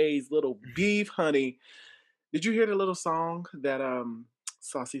Ray's Little Beef, honey. Did you hear the little song that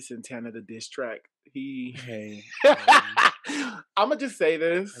Saucy Santana, the diss track? I'm gonna just say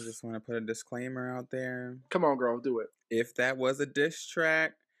this. I just want to put a disclaimer out there. Come on, girl, do it. If that was a diss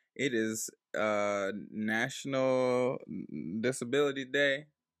track, it is National Disability Day.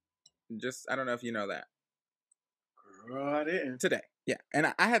 Just, I don't know if you know that. Girl, I didn't. Today. Yeah.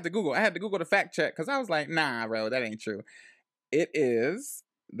 And I had to Google. The fact check, because I was like, nah, bro, that ain't true. It is,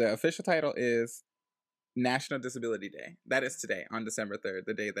 the official title is National Disability Day. That is today, on December 3rd,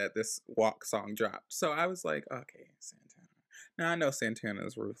 the day that this walk song dropped. So I was like, okay, Santana. Now I know Santana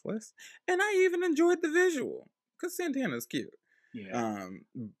is ruthless. And I even enjoyed the visual, because Santana's cute. Yeah. I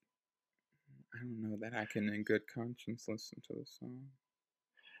don't know that I can in good conscience listen to the song.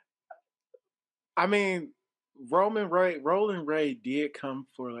 I mean, Rolling Ray did come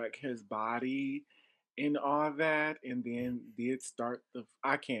for like his body and all that, and then did start the.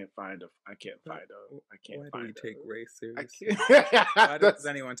 I can't find. Why do we take Ray seriously? Why does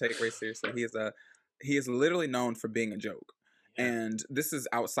anyone take Ray seriously? He is literally known for being a joke, and this is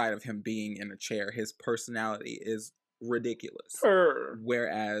outside of him being in a chair. His personality is ridiculous.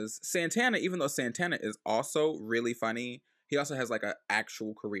 Whereas Santana, even though Santana is also really funny, he also has like an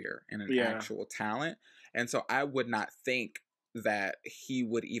actual career and an actual talent. And so I would not think that he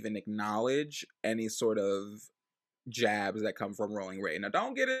would even acknowledge any sort of jabs that come from Rolling Ray. Now,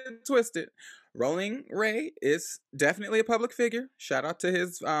 don't get it twisted. Rolling Ray is definitely a public figure. Shout out to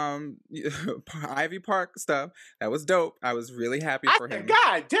his Ivy Park stuff. That was dope. I was really happy for him.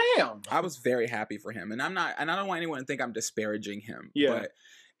 God damn. I was very happy for him. And I don't want anyone to think I'm disparaging him. But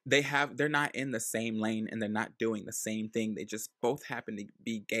they're not in the same lane and they're not doing the same thing. They just both happen to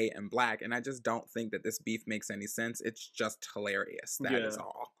be gay and black. And I just don't think that this beef makes any sense. It's just hilarious. That is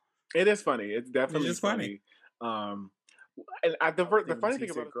all. It is funny. It's definitely funny. And the funny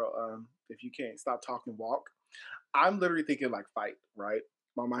thing about it, girl, if you can't stop talking, walk. I'm literally thinking like fight, right?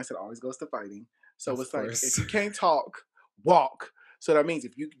 My mindset always goes to fighting. So it's like, if you can't talk, walk. So that means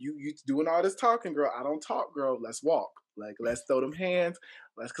if you doing all this talking, girl, I don't talk, girl. Let's walk. Like, let's throw them hands.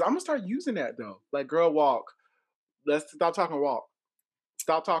 Because I'm gonna start using that though. Like, girl, walk. Let's stop talking, walk.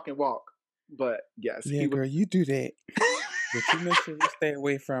 Stop talking, walk. But yes, girl, you do that. But you make sure you stay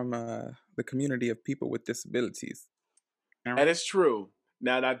away from the community of people with disabilities. That is true.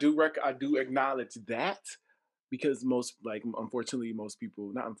 Now, I do acknowledge that, because unfortunately, most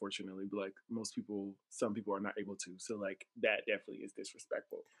people, not unfortunately, but like most people, some people are not able to. So like that definitely is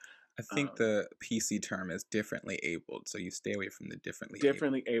disrespectful. I think the PC term is differently abled, so you stay away from the differently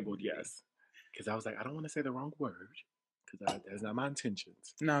abled. Yes, because I was like, I don't want to say the wrong word, because that's not my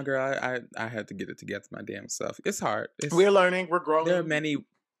intentions. No, girl, I had to get it together my damn self. It's hard. We're learning. We're growing. There are many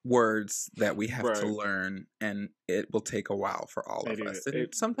words that we have to learn, and it will take a while for all of us.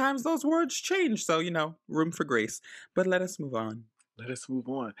 And sometimes those words change, so, room for grace. But let us move on.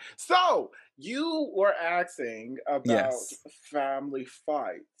 So, you were asking about family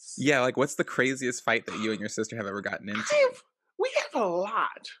fights. Yeah, like, what's the craziest fight that you and your sister have ever gotten into? We have a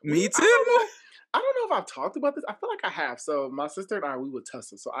lot. Me too. I don't know if I've talked about this. I feel like I have. So, my sister and I, we would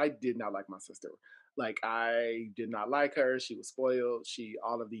tussle. So, I did not like my sister. Like, I did not like her. She was spoiled.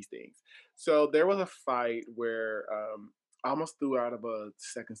 All of these things. So, there was a fight where I almost threw her out of a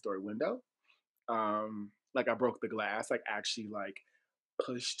second-story window. Like, I broke the glass. Like, actually, like,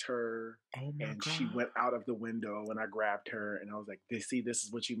 pushed her, and she went out of the window, and I grabbed her, and I was like, this is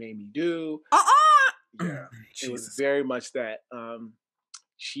what you made me do. Yeah. It was very much that.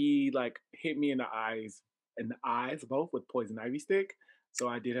 She, like, hit me in the eyes both with poison ivy stick. So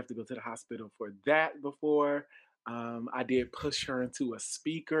I did have to go to the hospital for that before. I did push her into a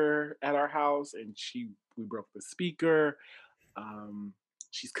speaker at our house, and we broke the speaker.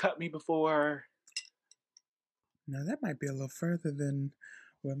 She's cut me before. Now that might be a little further than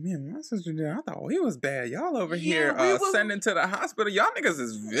what me and my sister did. I thought he was bad. Y'all over here sending to the hospital. Y'all niggas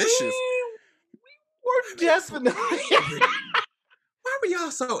is vicious. We were definitely. Why were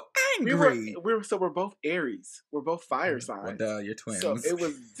y'all so angry? We're both Aries. We're both fire signs. Well, you're twins. So it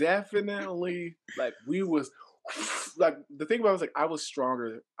was definitely like we was like the thing about it was like I was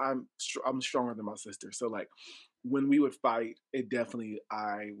stronger. I'm stronger than my sister. So like when we would fight,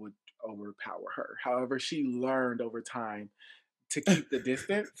 I would overpower her. However, she learned over time to keep the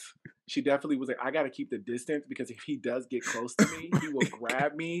distance. She definitely was like, I got to keep the distance because if he does get close to me, he will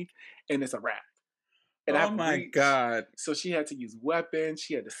grab me and it's a wrap. And oh my God. So she had to use weapons.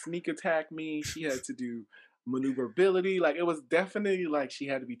 She had to sneak attack me. She had to do maneuverability. Like it was definitely like she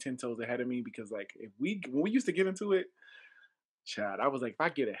had to be 10 toes ahead of me because like when we used to get into it, Chad, I was like, if I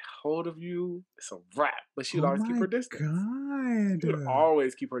get a hold of you, it's a wrap. But she would always keep her distance. God. She would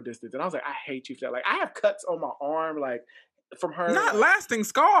always keep her distance. And I was like, I hate you for that. Like I have cuts on my arm, like from her. Not lasting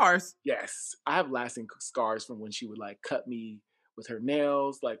scars. Yes. I have lasting scars from when she would like cut me with her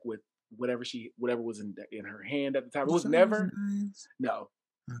nails, like with whatever was in her hand at the time. It was never no.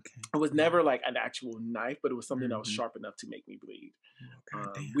 Okay. It was never like an actual knife, but it was something that was sharp enough to make me bleed.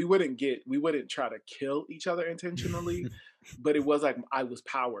 We wouldn't try to kill each other intentionally, but it was like I was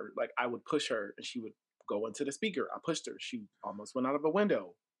powered. Like I would push her and she would go into the speaker. I pushed her. She almost went out of a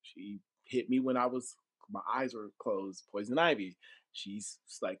window. She hit me when my eyes were closed, poison ivy. She's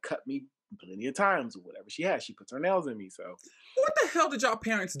like cut me plenty of times or whatever she has. She puts her nails in me. So what the hell did y'all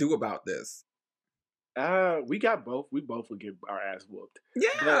parents do about this? We both would get our ass whooped. Yeah.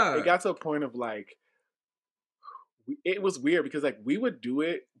 But it got to a point of like, it was weird because like we would do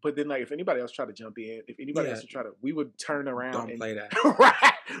it, but then like if anybody else tried to jump in, we would turn around. Don't play that.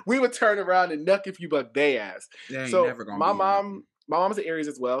 Right. We would turn around and nuck if you buck they ass. So never gonna my mom's an Aries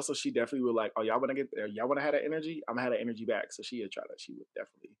as well, so she definitely would like, oh y'all want to get there? Y'all want to have that energy? I'm gonna have that energy back. So she would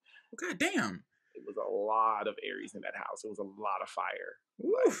definitely. God damn. It was a lot of Aries in that house. It was a lot of fire.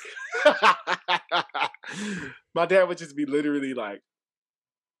 Like, my dad would just be literally like,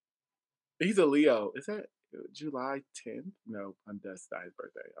 he's a Leo. Is that July 10th? No, that's not his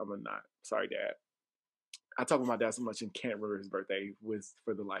birthday. I'm not. Sorry, Dad. I talk with my dad so much and can't remember his birthday was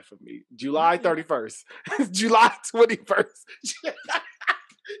for the life of me. July 31st. July 21st.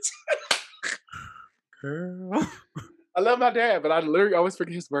 Girl. I love my dad, but I literally always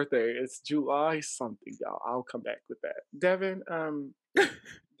forget his birthday. It's July something, y'all. I'll come back with that. Devin,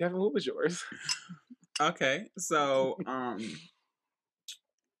 what was yours? Okay, so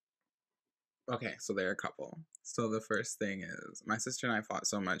so there are a couple. So the first thing is my sister and I fought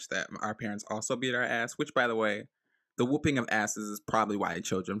so much that our parents also beat our ass, which by the way, the whooping of asses is probably why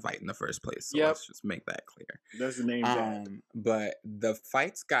children fight in the first place. So let's just make that clear. That's the name. But the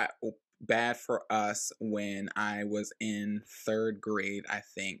fights got bad for us when I was in 3rd grade, I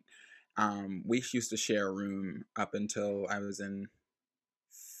think. We used to share a room up until I was in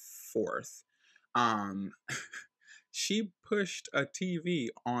 4th. She pushed a TV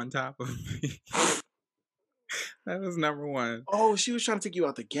on top of me. That was number one. Oh, she was trying to take you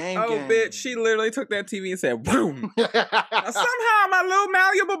out the game. Bitch, she literally took that TV and said, boom. Now, somehow my little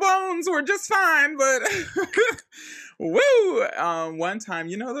malleable bones were just fine, but woo! One time,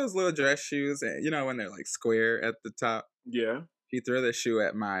 you know those little dress shoes, when they're like square at the top? Yeah. She threw the shoe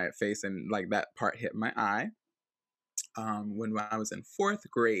at my face and like that part hit my eye. When I was in 4th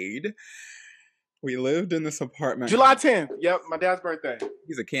grade, we lived in this apartment. July 10th. Yep, my dad's birthday.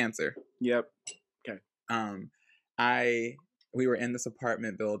 He's a Cancer. Yep. Okay. We were in this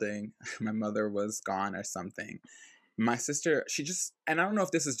apartment building. My mother was gone or something. my sister, she just, and I don't know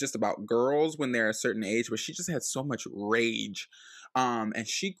if this is just about girls when they're a certain age, but she just had so much rage. And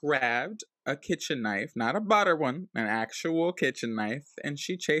she grabbed a kitchen knife, not a butter one, an actual kitchen knife, and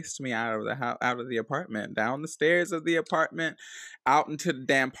she chased me out of the house, out of the apartment, down the stairs of the apartment, out into the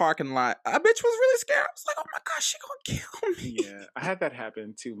damn parking lot. A bitch was really scared. I was like, oh my gosh, she gonna kill me. Yeah, I had that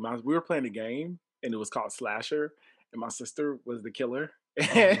happen too. We were playing a game, and it was called Slasher, and my sister was the killer,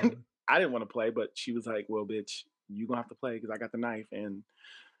 and I didn't want to play, but she was like, "Well, bitch, you gonna have to play because I got the knife, and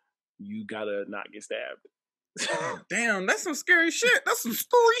you gotta not get stabbed." Damn, that's some scary shit. That's some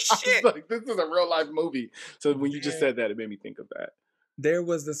scary shit. Like, this is a real life movie. So when you just said that, it made me think of that. There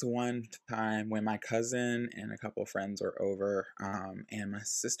was this one time when my cousin and a couple of friends were over, and my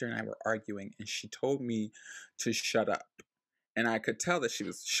sister and I were arguing, and she told me to shut up. And I could tell that she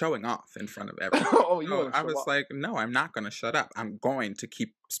was showing off in front of everyone. So I was like, no, I'm not going to shut up. I'm going to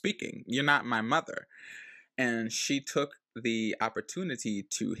keep speaking. You're not my mother. And she took the opportunity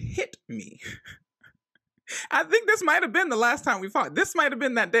to hit me. I think this might have been the last time we fought. This might have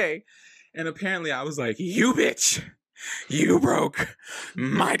been that day. And apparently I was like, you bitch, you broke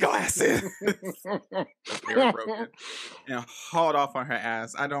my glasses. They were broken. And hauled off on her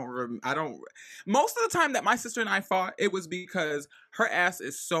ass. I don't, most of the time that my sister and I fought, it was because her ass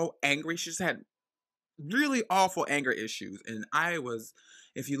is so angry. She just had really awful anger issues. And I was,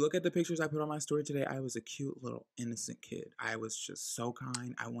 if you look at the pictures I put on my story today, I was a cute little innocent kid. I was just so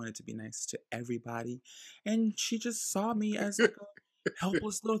kind. I wanted to be nice to everybody. And she just saw me as like a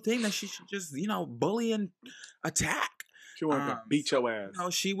helpless little thing that she should just, bully and attack. She wanted to beat your ass.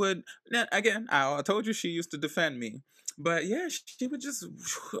 No, she would, again, I told you she used to defend me. But yeah, she would just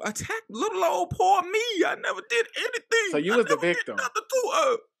attack little old poor me. I never did anything. So you was the victim. Did nothing to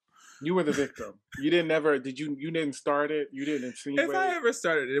her. You were the victim. You didn't start it? You didn't insinuate? If I ever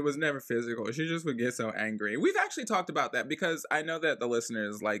started it, it was never physical. She just would get so angry. We've actually talked about that because I know that the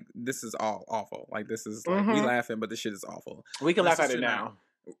listeners, like, this is all awful. Like, this is, like, we laughing, but this shit is awful. We can laugh at it now.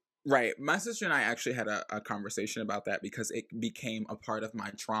 Right. My sister and I actually had a conversation about that because it became a part of my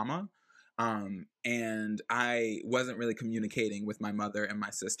trauma. And I wasn't really communicating with my mother and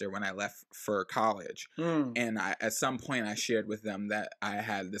my sister when I left for college. And at some point I shared with them that I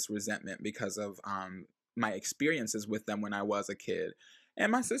had this resentment because of my experiences with them when I was a kid.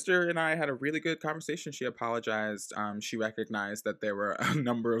 And my sister and I had a really good conversation. She apologized. She recognized that there were a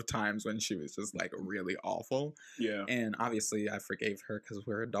number of times when she was just like really awful. Yeah. And obviously I forgave her because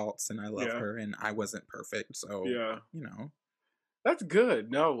we're adults and I love her and I wasn't perfect. So, That's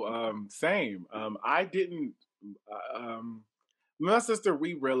good. No, same. I didn't. My sister,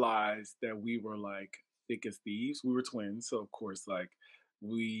 we realized that we were like thick as thieves. We were twins, so of course, like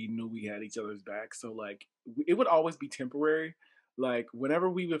we knew we had each other's back. So like it would always be temporary. Like whenever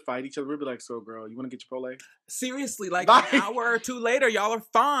we would fight each other, we'd be like, "So, girl, you want to get Chipotle?" Seriously, like an hour or two later, y'all are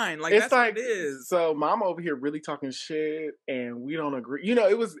fine. Like that's like, what it is. So, Mama over here really talking shit, and we don't agree.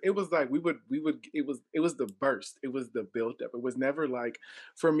 It was like we would. It was the burst. It was the build up. It was never like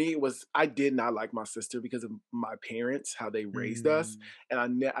for me. It was I did not like my sister because of my parents, how they raised us, and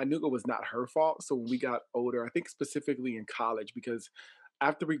I knew it was not her fault. So when we got older, I think specifically in college, because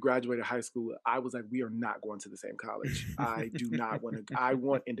after we graduated high school, I was like, we are not going to the same college. I do not want to. I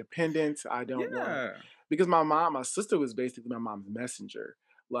want independence. I don't want, because my sister was basically my mom's messenger.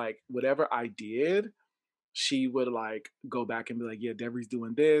 Like whatever I did, she would like go back and be like, yeah, Deborah's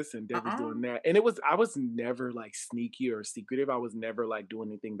doing this and Deborah's doing that. And I was never like sneaky or secretive. I was never like doing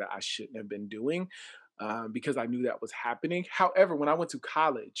anything that I shouldn't have been doing because I knew that was happening. However, when I went to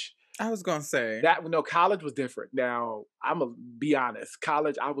college, I was gonna say college was different. Now I'm gonna be honest.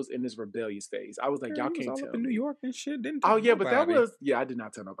 College, I was in this rebellious phase. I was like, y'all can't tell me. In New York and shit, didn't? Oh yeah, but that was I did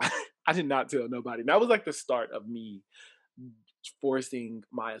not tell nobody. I did not tell nobody. That was like the start of me forcing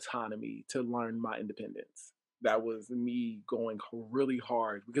my autonomy to learn my independence. That was me going really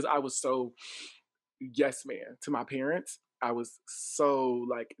hard because I was so yes man to my parents. I was so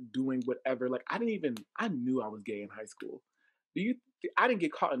like doing whatever. Like I knew I was gay in high school. I didn't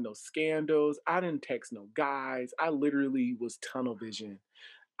get caught in no scandals. I didn't text no guys. I literally was tunnel vision.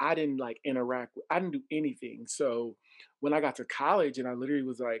 I didn't like interact I didn't do anything. So when I got to college and I literally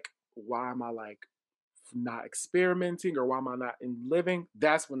was like, why am I like not experimenting or why am I not in living?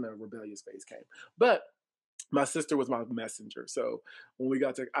 That's when the rebellious phase came. But my sister was my messenger. So when we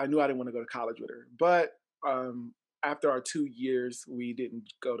I knew I didn't want to go to college with her. But after our 2 years, we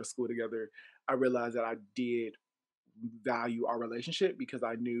didn't go to school together. I realized that I did value our relationship because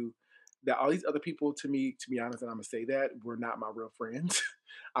I knew that all these other people, to be honest, and I'm gonna say that, were not my real friends.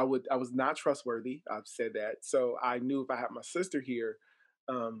 I was not trustworthy. I've said that. So I knew if I had my sister here,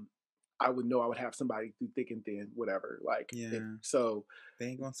 I would know I would have somebody through thick and thin, whatever. Like, so they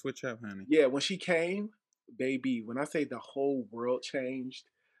ain't gonna switch up, honey. Yeah, when she came, baby, when I say the whole world changed,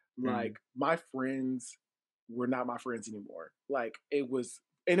 like my friends were not my friends anymore. Like it was,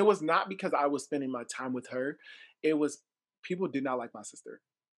 and it was not because I was spending my time with her. It was people did not like my sister,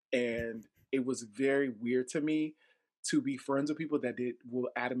 and it was very weird to me to be friends with people that will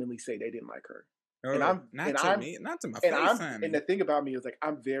adamantly say they didn't like her. Oh, and I'm not to my face, honey. And the thing about me is like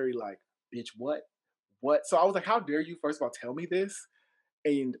I'm very like, bitch, what? So I was like, how dare you first of all tell me this?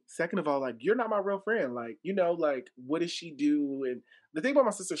 And second of all, like, you're not my real friend. Like, like, what does she do? And the thing about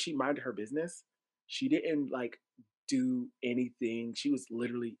my sister, she minded her business. She didn't like do anything. She was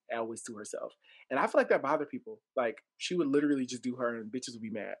literally always to herself. And I feel like that bothered people. Like, she would literally just do her and bitches would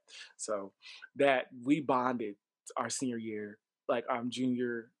be mad. So that we bonded our senior year, like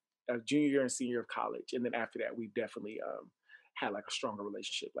junior year and senior year of college. And then after that, we definitely had like a stronger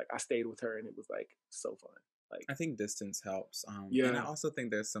relationship. Like I stayed with her and it was like so fun. Like, I think distance helps. And I also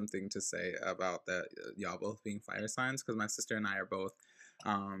think there's something to say about that y'all both being fire signs, because my sister and I are both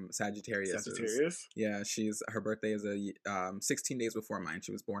Sagittarius. Yeah, her birthday is 16 days before mine.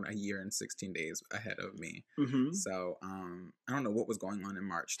 She was born a year and 16 days ahead of me. Mm-hmm. So I don't know what was going on in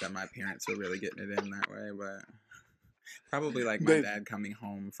March that my parents were really getting it in that way, but probably like my dad coming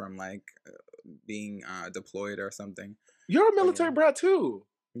home from like being deployed or something. You're a military brat too.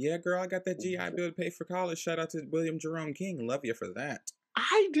 Yeah, girl, I got that GI Bill to pay for college. Shout out to William Jerome King. Love you for that.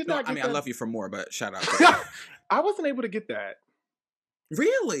 I did not get that. I love you for more, but shout out to that. I wasn't able to get that.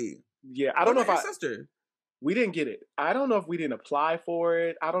 Really? Yeah, I don't know if your sister? We didn't get it. I don't know if we didn't apply for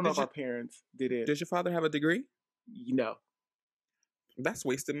it. I don't know if our parents did it. Does your father have a degree? No. That's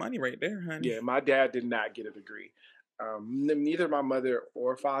wasted money right there, honey. Yeah, my dad did not get a degree. Neither my mother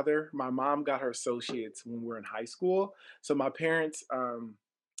or father. My mom got her associates when we were in high school. So my parents...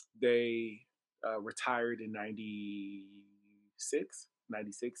 they retired in 96.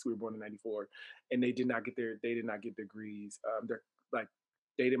 We were born in 94, and they did not get degrees.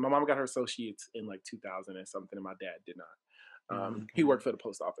 My mom got her associates in like 2000 and something, and my dad did not. He worked for the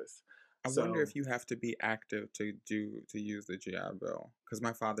post office. I wonder if you have to be active to use the GI Bill, because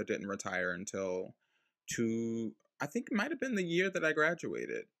my father didn't retire until I think it might have been the year that I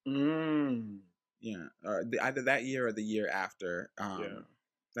graduated. Yeah, either that year or the year after.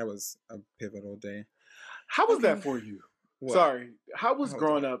 That was a pivotal day. How was that for you? What? Sorry. How was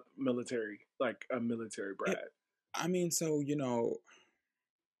growing up military, like a military brat? I mean, so,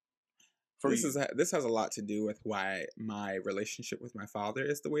 this has a lot to do with why my relationship with my father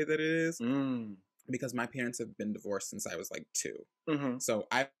is the way that it is. Because my parents have been divorced since I was like 2. Mm-hmm. So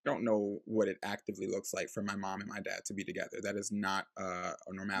I don't know what it actively looks like for my mom and my dad to be together. That is not a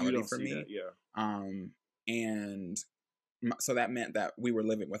normality for me. That, yeah. And... so that meant that we were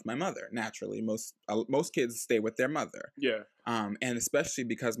living with my mother. Naturally, most kids stay with their mother. Yeah. And especially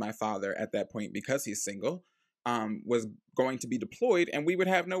because my father, at that point, because he's single, was going to be deployed, and we would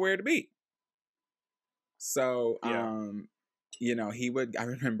have nowhere to be. So, I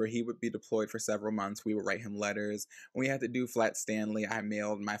remember he would be deployed for several months. We would write him letters. When we had to do Flat Stanley, I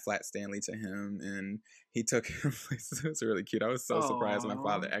mailed my Flat Stanley to him, and he took him places. It was really cute. I was so surprised when my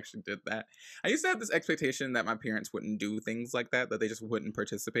father actually did that. I used to have this expectation that my parents wouldn't do things like that they just wouldn't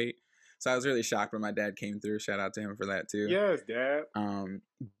participate. So I was really shocked when my dad came through. Shout out to him for that too. Yes, Dad.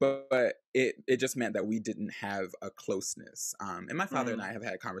 But it just meant that we didn't have a closeness. And my father and I have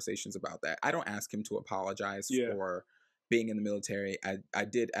had conversations about that. I don't ask him to apologize for being in the military. I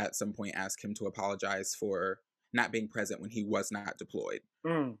did at some point ask him to apologize for not being present when he was not deployed,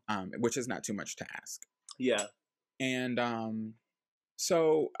 which is not too much to ask. Yeah. And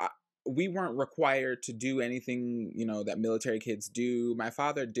so we weren't required to do anything, that military kids do. My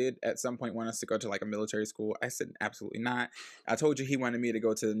father did at some point want us to go to like a military school. I said, absolutely not. I told you he wanted me to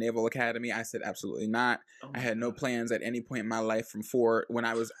go to the Naval Academy. I said, absolutely not. I had no plans at any point in my life from when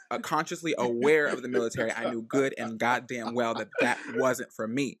I was consciously aware of the military. I knew good and goddamn well that wasn't for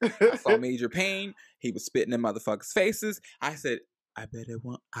me. I saw Major Payne. He was spitting in motherfuckers' faces. I said, I bet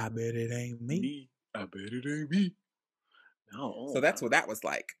it ain't me. I bet it ain't me. No. So that's what that was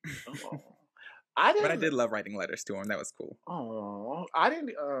like. But I did love writing letters to him. That was cool. Oh, I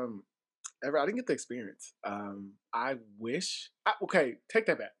didn't get the experience. I wish. Okay, take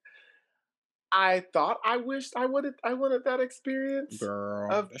that back. I thought I wished I wanted that experience. Girl,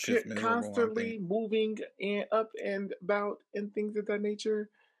 of constantly moving up and about and things of that nature.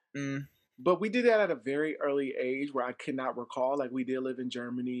 But we did that at a very early age where I could not recall. Like, we did live in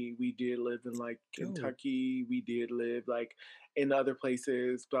Germany. We did live in, like, Kentucky. We did live, like, in other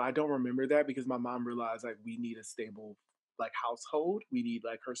places. But I don't remember that because my mom realized, like, we need a stable, like household. We need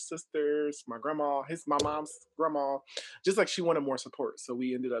like her sisters, my grandma, my mom's grandma, just like she wanted more support. So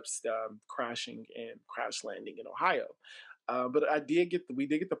we ended up crashing and crash landing in Ohio. But we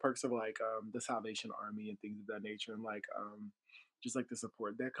did get the perks of like the Salvation Army and things of that nature, and like just like the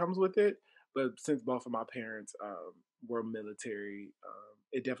support that comes with it. But since both of my parents were military,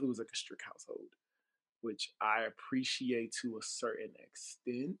 it definitely was like a strict household, which I appreciate to a certain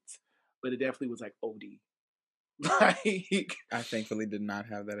extent. But it definitely was like OD. Like, I thankfully did not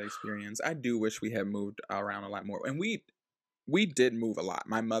have that experience. I do wish we had moved around a lot more, and we did move a lot.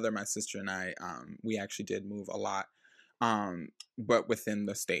 My mother, my sister, and I, we actually did move a lot. But within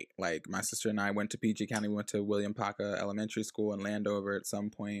the state, like my sister and I went to PG County, we went to William Paca Elementary School in Landover at some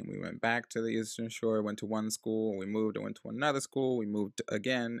point. We went back to the Eastern Shore, went to one school, we moved and went to another school. We moved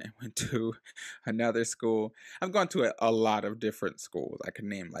again and went to another school. I've gone to a lot of different schools. I could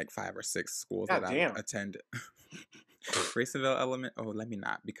name like 5 or 6 schools that I've attended. Graceville Element. Oh, let me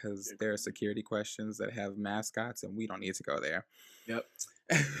not, because there are security questions that have mascots, and we don't need to go there. Yep.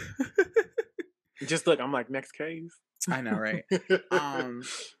 Just look, I'm like, next case. I know, right?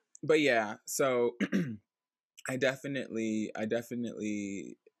 But yeah, so I definitely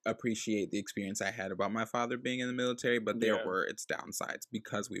appreciate the experience I had about my father being in the military, but there were its downsides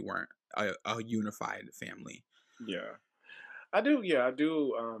because we weren't a unified family. Yeah. I do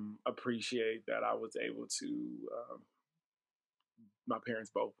appreciate that I was able to my parents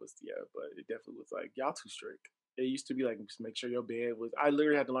both was, but it definitely was like, y'all too strict. It used to be like, just make sure your bed was, I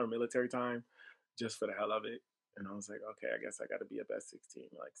literally had to learn military time just for the hell of it. And I was like, okay, I guess I got to be up at 16,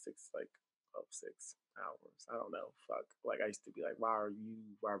 like 6 hours. I don't know. Fuck. Like, I used to be like, why are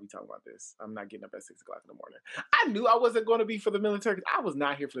we talking about this? I'm not getting up at 6 o'clock in the morning. I knew I wasn't going to be for the military because I was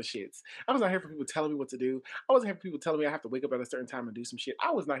not here for the shits. I was not here for people telling me what to do. I wasn't here for people telling me I have to wake up at a certain time and do some shit.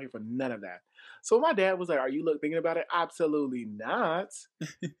 I was not here for none of that. So my dad was like, are you thinking about it? Absolutely not.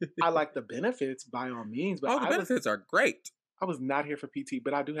 I like the benefits by all means. But the benefits are great. I was not here for PT,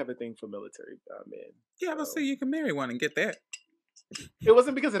 but I do have a thing for military men. Yeah, but so you can marry one and get that. It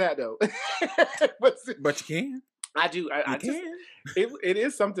wasn't because of that though. But you can. I do. I can. It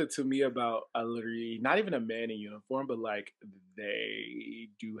is something to me about literally not even a man in uniform, but like they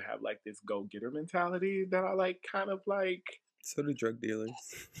do have like this go-getter mentality that I like, kind of like. So do drug dealers.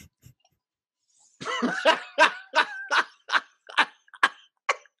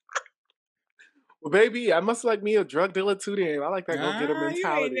 Well, baby, I must like me a drug dealer too. Then I like that go-getter mentality.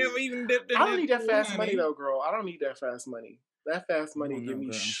 You ain't never even dipped in I don't need that fast money though, girl. I don't need that fast money. That fast money get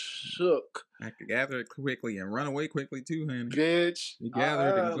me shook. I could gather it quickly and run away quickly too, honey. Bitch, you gather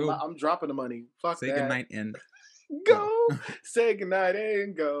it and go. I'm dropping the money. Fuck Say that. goodnight and go. Say goodnight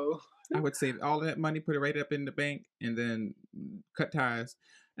and go. I would save all that money, put it right up in the bank, and then cut ties.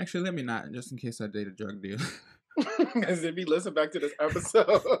 Actually, let me not, just in case I date a drug dealer. As if he listen back to this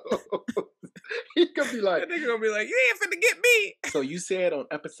episode, he could be like, that nigga gonna be like, you ain't finna get me. So you said on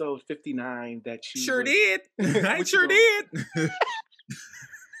episode 59 that you sure did. I sure did.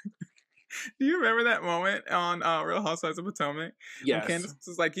 Do you remember that moment on Real Housewives of Potomac? Yes. When Candace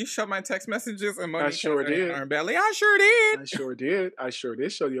was like, you showed my text messages and money. I sure did. Arm belly. I sure did. I sure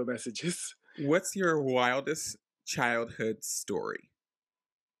did show your messages. What's your wildest childhood story?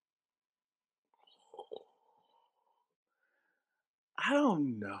 I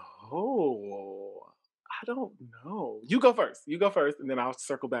don't know. You go first, and then I'll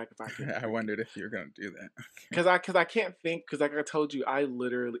circle back if I can. I wondered if you were going to do that. Because I can't think, because like I told you, I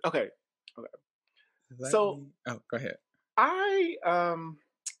literally... Okay. So... Oh, go ahead. I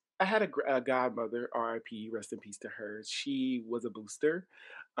had a godmother, R.I.P., rest in peace to her. She was a booster.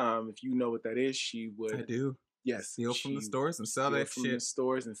 If you know what that is, she would... I do. Yes. Steal from the stores and sell that shit. From the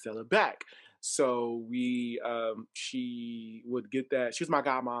stores and sell it back. So she would get that. She was my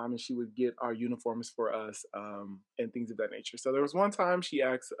godmom, and she would get our uniforms for us and things of that nature. So there was one time she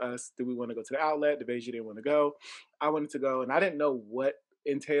asked us, do we want to go to the outlet? DeVasia didn't want to go. I wanted to go, and I didn't know what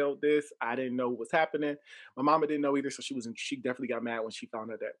entailed this. I didn't know what was happening. My mama didn't know either, so she definitely got mad when she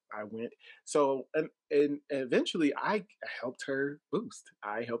found out that I went. So and eventually I helped her boost.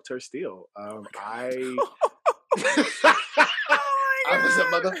 I helped her steal. I was a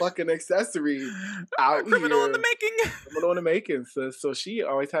motherfucking accessory out criminal here. In the making. Criminal in the making. So she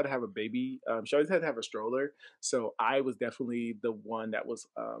always had to have a baby. She always had to have a stroller. So I was definitely the one that was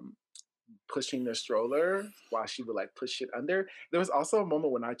pushing the stroller while she would like push it under. There was also a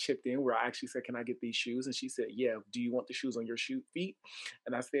moment when I chipped in where I actually said, can I get these shoes? And she said, yeah. Do you want the shoes on your feet?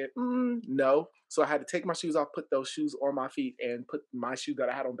 And I said, no. So I had to take my shoes off, put those shoes on my feet, and put my shoe that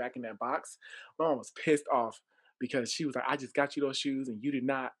I had on back in that box. My mom was pissed off because she was like, I just got you those shoes and you did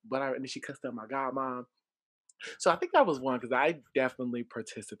not. And then she cussed out my godmom. So I think that was one because I definitely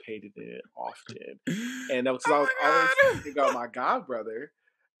participated in it often, and that was because Oh I was always my thinking about my god brother,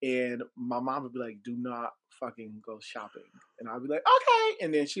 and my mom would be like, "Do not fucking go shopping," and I'd be like, "Okay,"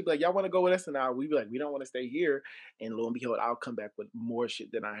 and then she'd be like, "Y'all want to go with us?" And we'd be like, "We don't want to stay here," and lo and behold, I'll come back with more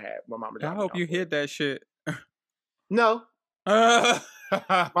shit than I had. My mom would I drop me hope off you with. hid that shit. No, My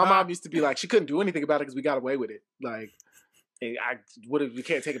my mom used to be like, she couldn't do anything about it because we got away with it. Like, what if we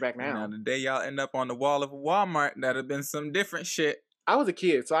can't take it back Now now? the day y'all end up on the wall of a Walmart, that'd have been some different shit. I was a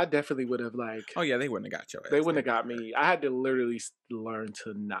kid, so I definitely would have like. Oh yeah, they wouldn't have got your ass. They wouldn't have got me. I had to literally learn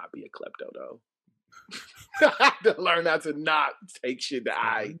to not be a klepto, though. I had to learn how to not take shit that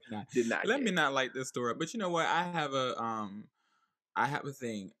I did not. Let me not like this story, but you know what? I have a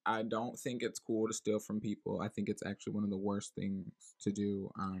thing. I don't think it's cool to steal from people. I think it's actually one of the worst things to do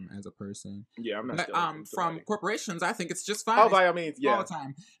as a person. Yeah, I'm not but, stealing from corporations. I think it's just fine. Oh, by all means, yeah. All the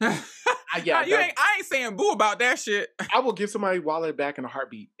time. Yeah, I ain't saying boo about that shit. I will give somebody wallet back in a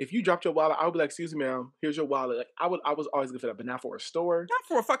heartbeat. If you dropped your wallet, I would be like, "Excuse me, ma'am, here's your wallet." Like I was always good for that, but not for a store. Not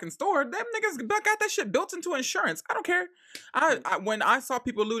for a fucking store. Them niggas got that shit built into insurance. I don't care. When I saw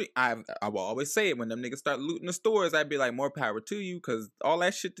people looting, I will always say it. When them niggas start looting the stores, I'd be like, more power to you, because all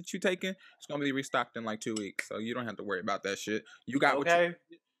that shit that you taking, it's gonna be restocked in like 2 weeks, so you don't have to worry about that shit. You got okay.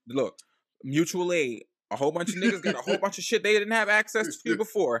 Look, mutual aid. A whole bunch of niggas got a whole bunch of shit they didn't have access to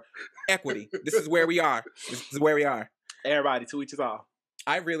before. Equity. This is where we are. This is where we are. Everybody, to each his own.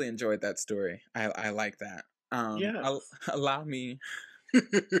 I really enjoyed that story. I like that. Yeah. Allow me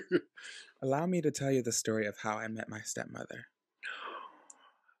to tell you the story of how I met my stepmother.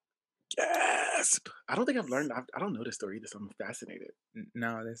 Gasp! I don't think I've learned. I don't know this story either, so I'm fascinated.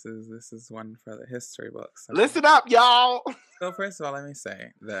 No, this is one for the history books. Okay? Listen up, y'all! So first of all, let me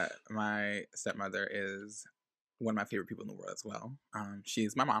say that my stepmother is one of my favorite people in the world as well.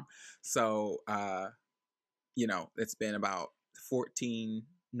 She's my mom. So, you know, it's been about 14...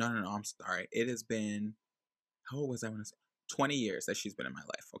 No, I'm sorry. It has been... How old was I when I was... 20 years that she's been in my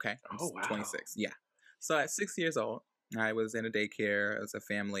life, okay? Oh, wow. 26, yeah. So at 6 years old, I was in a daycare as a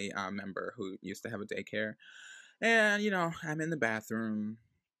family member who used to have a daycare. And, you know, I'm in the bathroom.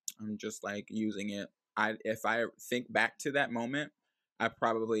 I'm just, like, using it. If I think back to that moment, I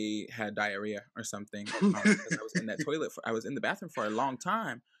probably had diarrhea or something. Because I was in that toilet. I was in the bathroom for a long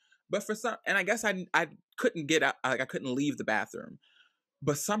time. But for some... And I guess I couldn't get out. Like, I couldn't leave the bathroom.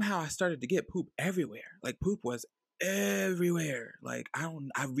 But somehow I started to get poop everywhere. Like, poop was everywhere. Like, I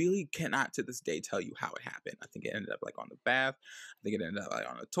really cannot to this day tell you how it happened. I think it ended up like on the bath. I think it ended up like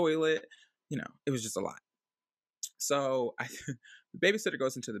on the toilet. You know, it was just a lot. So the babysitter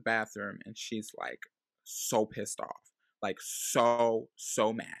goes into the bathroom and she's like so pissed off, like so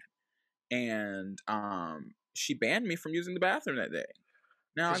mad. And she banned me from using the bathroom that day.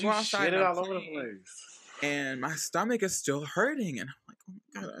 Now I go outside and all over the place. And my stomach is still hurting. And I'm like, oh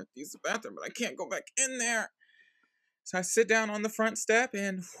my God, I have to use the bathroom, but I can't go back in there. So I sit down on the front step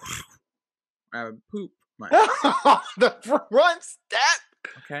and I poop. The front step?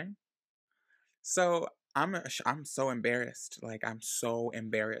 Okay. So I'm so embarrassed. Like, I'm so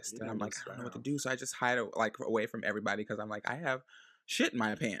embarrassed. And I'm like, I don't know what to do. So I just hide like away from everybody because I'm like, I have shit in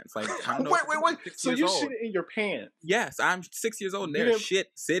my pants. Like, wait. So you shit in your pants? Yes, I'm 6 years old and there's shit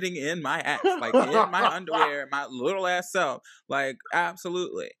sitting in my ass. Like, in my underwear, my little ass self. Like,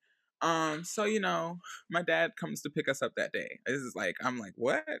 absolutely. So, you know, my dad comes to pick us up that day. This is like, I'm like,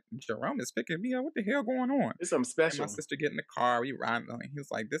 what? Jerome is picking me up? What the hell going on? It's something special. And my sister get in the car, we ride. He's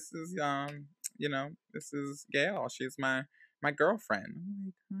like, this is, you know, this is Gail. She's my girlfriend. I'm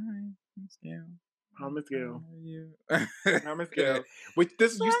like, hi, Miss Gail. Hi, Miss Gail. How are you? Hi, Miss Gail. Wait,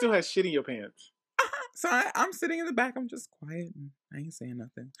 you still have shit in your pants. So I'm sitting in the back. I'm just quiet. And I ain't saying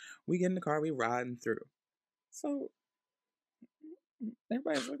nothing. We get in the car. We riding through. So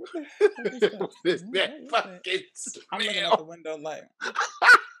everybody's like, what the hell is that? Fucking I'm looking out the window like,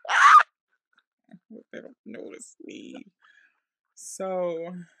 they don't notice me.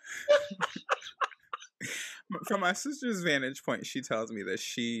 So from my sister's vantage point, she tells me that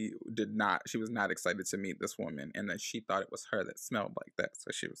she was not excited to meet this woman and that she thought it was her that smelled like that. So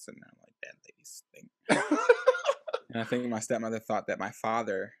she was sitting there like, that lady stink. And I think my stepmother thought that my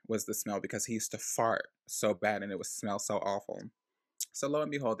father was the smell because he used to fart so bad and it would smell so awful. So lo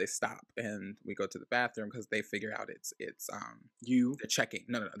and behold, they stop and we go to the bathroom because they figure out it's you. They're checking.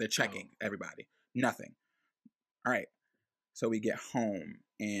 No, they're checking everybody. Nothing. All right. So we get home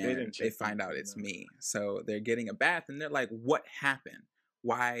and they find out it's me. So they're getting a bath and they're like, "What happened?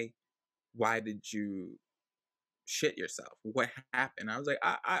 Why did you shit yourself? What happened?" I was like,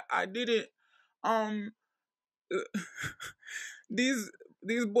 "I didn't. These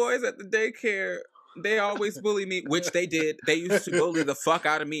boys at the daycare They always bully me, which they did. They used to bully the fuck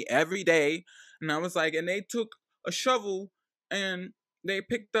out of me every day. And I was like, and they took a shovel and they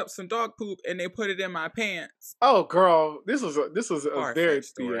picked up some dog poop and they put it in my pants. Oh, girl, this was a very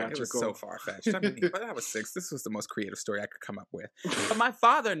story. theatrical. It was so far fetched. I mean, but I was 6. This was the most creative story I could come up with. But my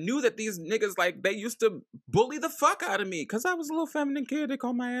father knew that these niggas, like, they used to bully the fuck out of me because I was a little feminine kid. They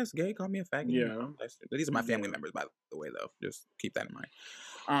called my ass gay, called me a faggot. Yeah. These are my family members, by the way, though. Just keep that in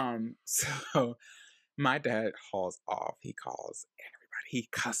mind. So my dad hauls off. He calls everybody. He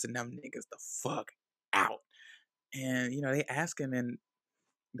cussing them niggas the fuck out. And, you know, they asking and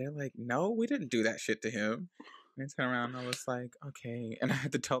they're like, no, we didn't do that shit to him. And I turned around and I was like, okay. And I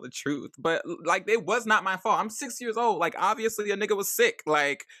had to tell the truth. But, like, it was not my fault. I'm 6 years old. Like, obviously a nigga was sick.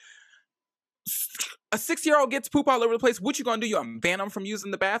 Like, a 6-year-old gets poop all over the place. What you gonna do? You gonna ban them from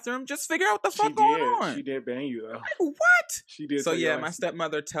using the bathroom? Just figure out what the fuck going on. She did ban you, though. Like, what? She did. So, yeah, my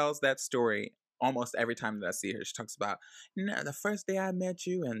stepmother tells that story almost every time that I see her. She talks about, no, the first day I met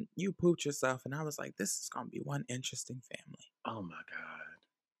you and you pooped yourself. And I was like, this is going to be one interesting family. Oh, my God.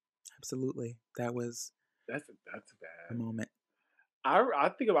 Absolutely. That's bad. A moment.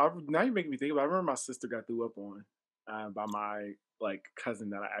 I think about, now you're making me think about, I remember my sister got threw up on by my, like, cousin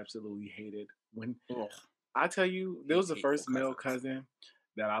that I absolutely hated. When I tell you, there was the first male cousin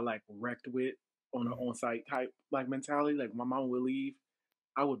that I, like, wrecked with on an on-site type, like, mentality. Like, my mom would leave.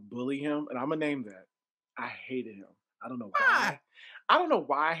 I would bully him, and I'm gonna name that. I hated him. I don't know why. I don't know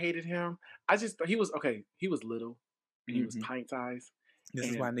why I hated him. I just he was little and he was pint sized. This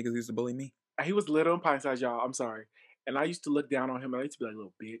is why niggas used to bully me. He was little and pint sized, y'all. I'm sorry. And I used to look down on him. And I used to be like,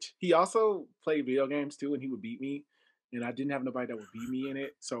 little bitch. He also played video games too, and he would beat me. And I didn't have nobody that would beat me in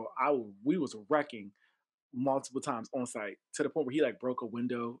it. So we was wrecking multiple times on site to the point where he like broke a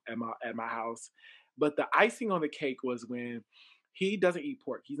window at my house. But the icing on the cake was when he doesn't eat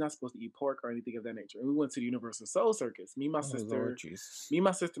pork. He's not supposed to eat pork or anything of that nature. And we went to the Universal Soul Circus. Me, my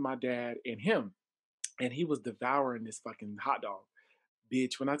sister, my dad, and him. And he was devouring this fucking hot dog.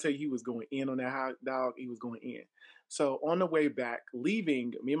 Bitch, when I tell you he was going in on that hot dog, he was going in. So on the way back,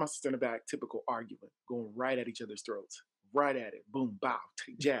 leaving, me and my sister in the back, typical argument, going right at each other's throats. Right at it. Boom, bow.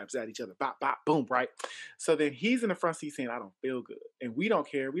 Take jabs at each other. Bop, bop, boom, right? So then he's in the front seat saying, I don't feel good. And we don't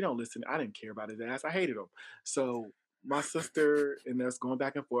care. We don't listen. I didn't care about his ass. I hated him. So my sister and us going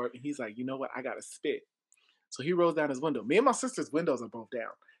back and forth, and he's like, you know what? I gotta spit. So he rolls down his window. Me and my sister's windows are both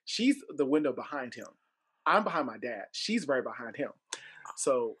down. She's the window behind him. I'm behind my dad. She's right behind him.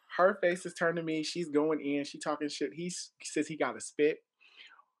 So her face is turned to me. She's going in. She talking shit. He says he gotta spit.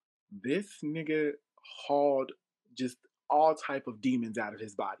 This nigga hauled just all type of demons out of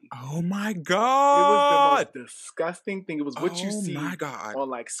his body. Oh my God. It was the most disgusting thing. It was what you see on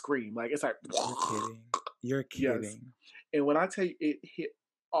like Scream. Like it's like You're kidding. Yes. And when I tell you it hit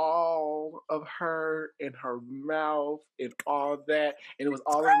all of her in her mouth and all that, and it was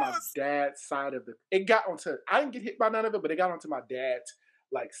all on my dad's side of it got onto, I didn't get hit by none of it, but it got onto my dad's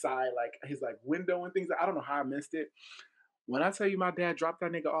like side, like his like window and things. I don't know how I missed it. When I tell you my dad dropped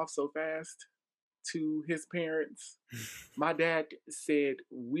that nigga off so fast to his parents, my dad said,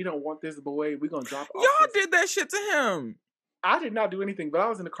 we don't want this boy. We're going to drop off. Y'all did that shit to him. I did not do anything, but I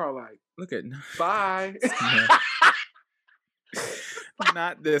was in the car like, look at bye.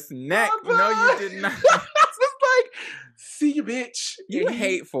 Not this neck. No, you did not. It's like, see you, bitch. You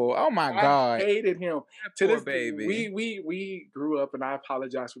hateful. Oh my God. I hated him. To this baby. We grew up, and I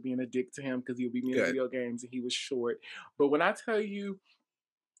apologize for being a dick to him because he would beat me in video games and he was short. But when I tell you,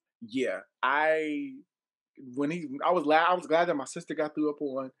 yeah, I was glad that my sister got threw up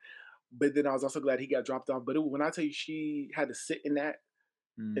on, but then I was also glad he got dropped off. But when I tell you, she had to sit in that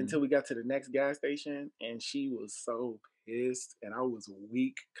until we got to the next gas station, and she was so pissed, and I was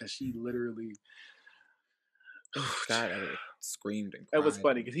weak because she literally God, I screamed and cried. It was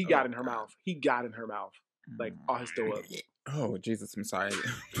funny because he got in her mouth. He got in her mouth, like all his throw up. Oh Jesus, I'm sorry.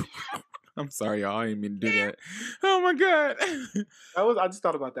 I'm sorry, y'all. I didn't mean to do that. Oh my God. I just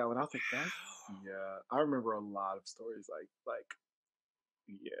thought about that one. I was like, yeah. I remember a lot of stories like,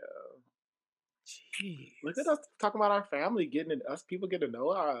 yeah. Jeez. Look at us talking about our family, people getting to know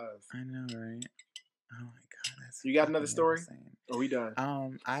us. I know, right? Oh my God. You got another story? Or are we done?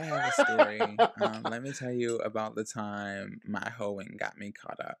 I have a story. Let me tell you about the time my hoeing got me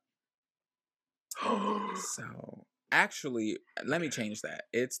caught up. So, actually, let me change that.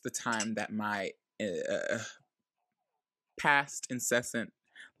 It's the time that my past incessant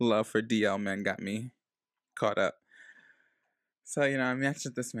love for DL men got me caught up. So, I matched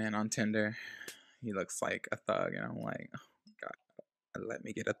with this man on Tinder. He looks like a thug, and I'm like, oh God, let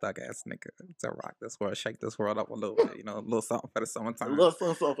me get a thug ass nigga to rock this world, shake this world up a little bit, a little something for the summertime. A little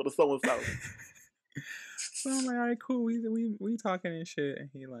something for the summertime. So I'm like, all right, cool. We talking and shit. And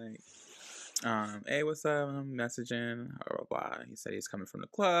he like, hey, what's up? I'm messaging, blah, blah, blah. He said he's coming from the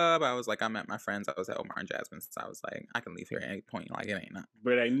club. I was like, I'm at my friends. I was at Omar and Jasmine's. So I was like, I can leave here at any point. Like, it ain't nothing.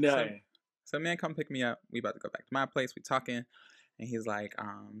 But ain't nothing. So man, come pick me up. We about to go back to my place. We talking. And he's like,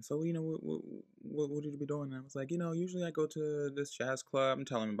 so, you know, what did you be doing? And I was like, you know, usually I go to this jazz club. I'm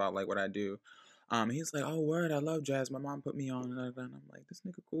telling him about, like, what I do. He's like, oh, word, I love jazz. My mom put me on. And I'm like, this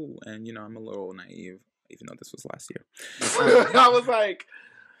nigga cool. And, you know, I'm a little naive, even though this was last year. I was like,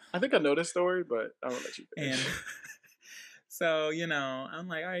 I think I know this story, but I won't let you finish. And so, you know, I'm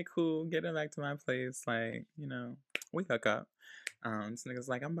like, all right, cool. Getting back to my place. Like, you know, we hook up. This nigga's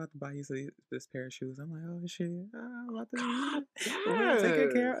like, I'm about to buy you this pair of shoes. I'm like, oh shit, I'm about to take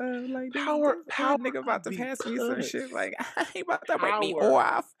good care of. Like, power nigga about to pass me some shit. Like, he about to break me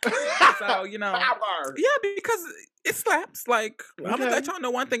off. So, you know, yeah, because it slaps. Like, I'm gonna let y'all know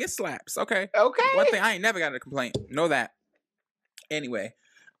one thing, it slaps. Okay. One thing, I ain't never got a complaint. Know that. Anyway,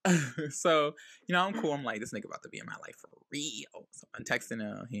 so, you know, I'm cool. I'm like, this nigga about to be in my life for real. So I'm texting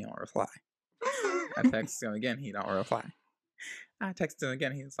him, he don't reply. I text him again, he don't reply. I texted him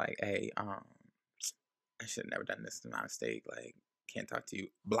again. He was like, hey, I should have never done this. It's my mistake. Like, can't talk to you.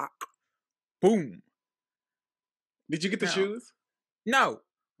 Block. Boom. Did you get the shoes? No.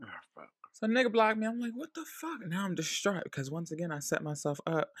 Oh, fuck. So nigga blocked me. I'm like, what the fuck? Now I'm distraught because once again, I set myself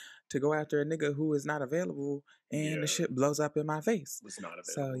up to go after a nigga who is not available and the shit blows up in my face. It's not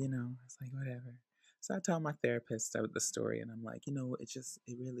available. So, you know, it's like, whatever. So I tell my therapist the story and I'm like, you know, it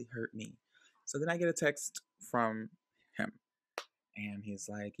really hurt me. So then I get a text from him. And he's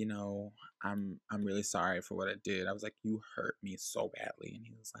like, you know, I'm really sorry for what I did. I was like, you hurt me so badly. And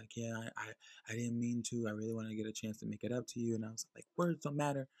he was like, yeah, I didn't mean to. I really want to get a chance to make it up to you. And I was like, words don't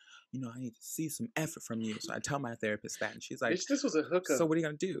matter. You know, I need to see some effort from you. So I tell my therapist that. And she's like, this was a hookup. So what are you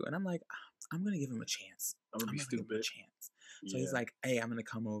going to do? And I'm like, I'm going to give him a chance. I'm going to be stupid. Give him a chance. So he's like, hey, I'm going to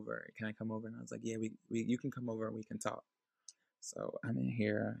come over. Can I come over? And I was like, yeah, you can come over and we can talk. So I'm in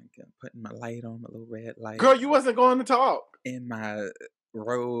here putting my light on, my little red light. Girl, you wasn't going to talk. In my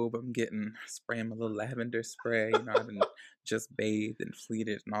robe, I'm spraying my little lavender spray. You know, I've been just bathed and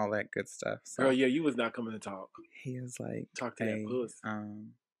fleeted and all that good stuff. So girl, yeah, you was not coming to talk. He was like, talk to that puss.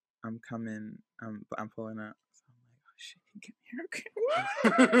 I'm coming. I'm pulling up. So I'm like, oh shit, get here.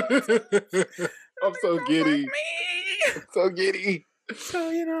 I'm so giddy. I'm so giddy.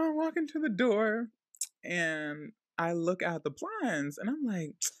 So, you know, I'm walking to the door and I look out the blinds and I'm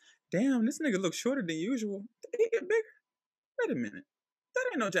like, damn, this nigga looks shorter than usual. Did he get bigger? Wait a minute. That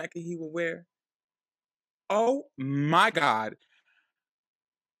ain't no jacket he would wear. Oh my God.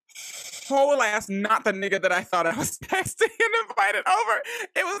 Whole ass not the nigga that I thought I was texting and invited over.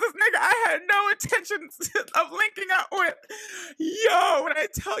 It was this nigga I had no intentions of linking up with. Yo, when I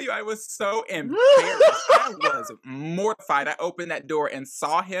tell you I was so embarrassed. I was mortified. I opened that door and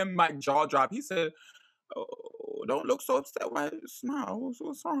saw him, my jaw drop. He said, oh, don't look so upset. Why smile?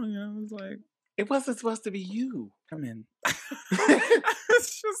 What's wrong? You know, I was like, it wasn't supposed to be you. Come in.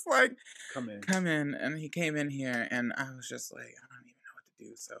 It's just like, come in. And he came in here and I was just like, I don't even know what to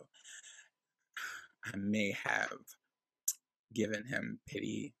do. So I may have given him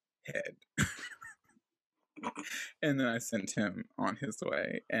pity head. And then I sent him on his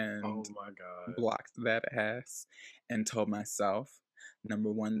way and oh my God, blocked that ass and told myself,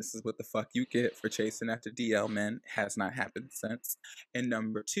 number one, this is what the fuck you get for chasing after DL men. Has not happened since. And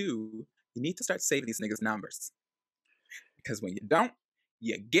number two, you need to start saving these niggas' numbers. Because when you don't,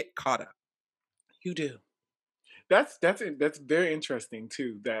 you get caught up. You do. That's very interesting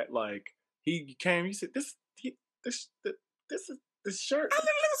too. That like he came, you said this is this shirt. I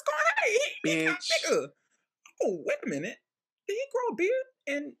literally was going, hey, he got bigger. Oh, wait a minute. Did he grow a beard?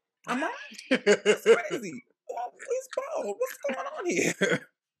 And I'm on? That's crazy. Oh, he's bald. What's going on here?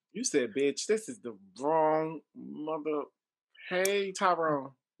 You said, bitch, this is the wrong mother. Hey,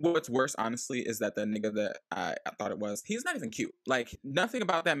 Tyrone. What's worse, honestly, is that the nigga that I thought it was, he's not even cute. Like, nothing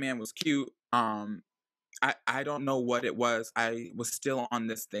about that man was cute. I don't know what it was. I was still on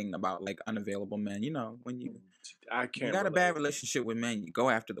this thing about, like, unavailable men. You know, when you got a bad relationship with men, you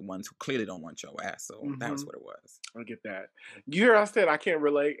go after the ones who clearly don't want your ass. So that was what it was. I get that. You hear I said, I can't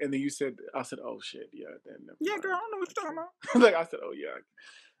relate. And then you said, I said, oh, shit. Yeah. Then yeah, girl, I don't know what you're talking about. Like, I said, oh, yeah.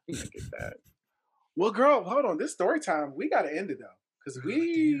 I get that. Well, girl, hold on. This story time, we got to end it, though. Because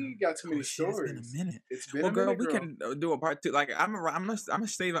we got too many stories. It's been a minute. It's been a minute, we can do a part two. Like I'm gonna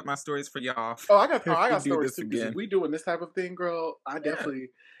save up my stories for y'all. Oh, I got stories too. If we doing this type of thing, girl, I definitely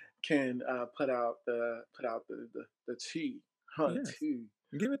can put out the tea, tea.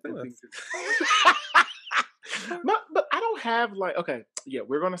 Give it to us. But I don't have like, okay, yeah,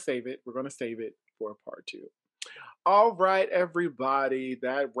 we're gonna save it. We're gonna save it for part 2. All right, everybody,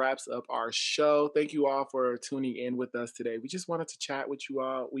 that wraps up our show. Thank you all for tuning in with us today. We just wanted to chat with you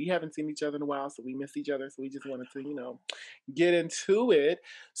all. We haven't seen each other in a while, so we miss each other. So we just wanted to, get into it.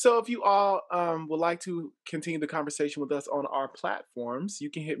 So if you all would like to continue the conversation with us on our platforms, you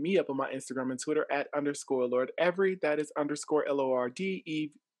can hit me up on my Instagram and Twitter at _Lord Every. That is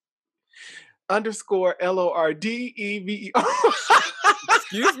 _LORDE _LORDEVE.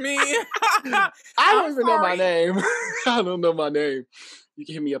 Excuse me. I don't even know my name. I don't know my name. You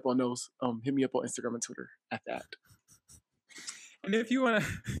can hit me up on those. Hit me up on Instagram and Twitter at that. And if you guys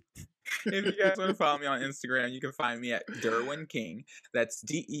want to follow me on Instagram, you can find me at Derwin King. That's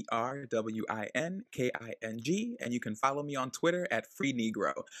DERWINKING. And you can follow me on Twitter at Free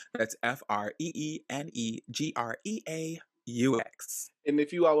Negro. That's FREENEGREAUX. And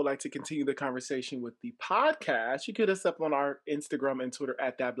if you all would like to continue the conversation with the podcast, you can hit us up on our Instagram and Twitter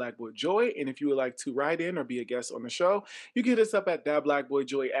at ThatBlackBoyJoy. And if you would like to write in or be a guest on the show, you can hit us up at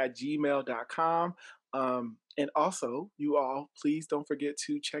thatblackboyjoy@gmail.com. And also, you all, please don't forget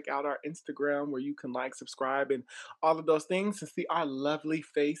to check out our Instagram where you can like, subscribe, and all of those things and see our lovely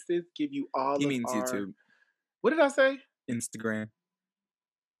faces. Give you all He means YouTube. What did I say? Instagram.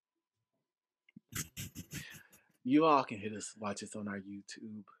 You all can watch us on our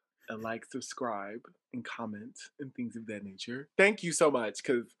YouTube and like, subscribe, and comment, and things of that nature. Thank you so much,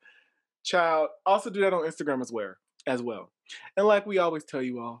 because, child, also do that on Instagram as well. And like we always tell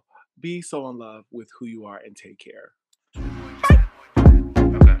you all, be so in love with who you are and take care. Okay.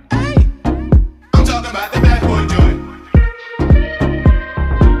 I'm talking about the bad boy Joy.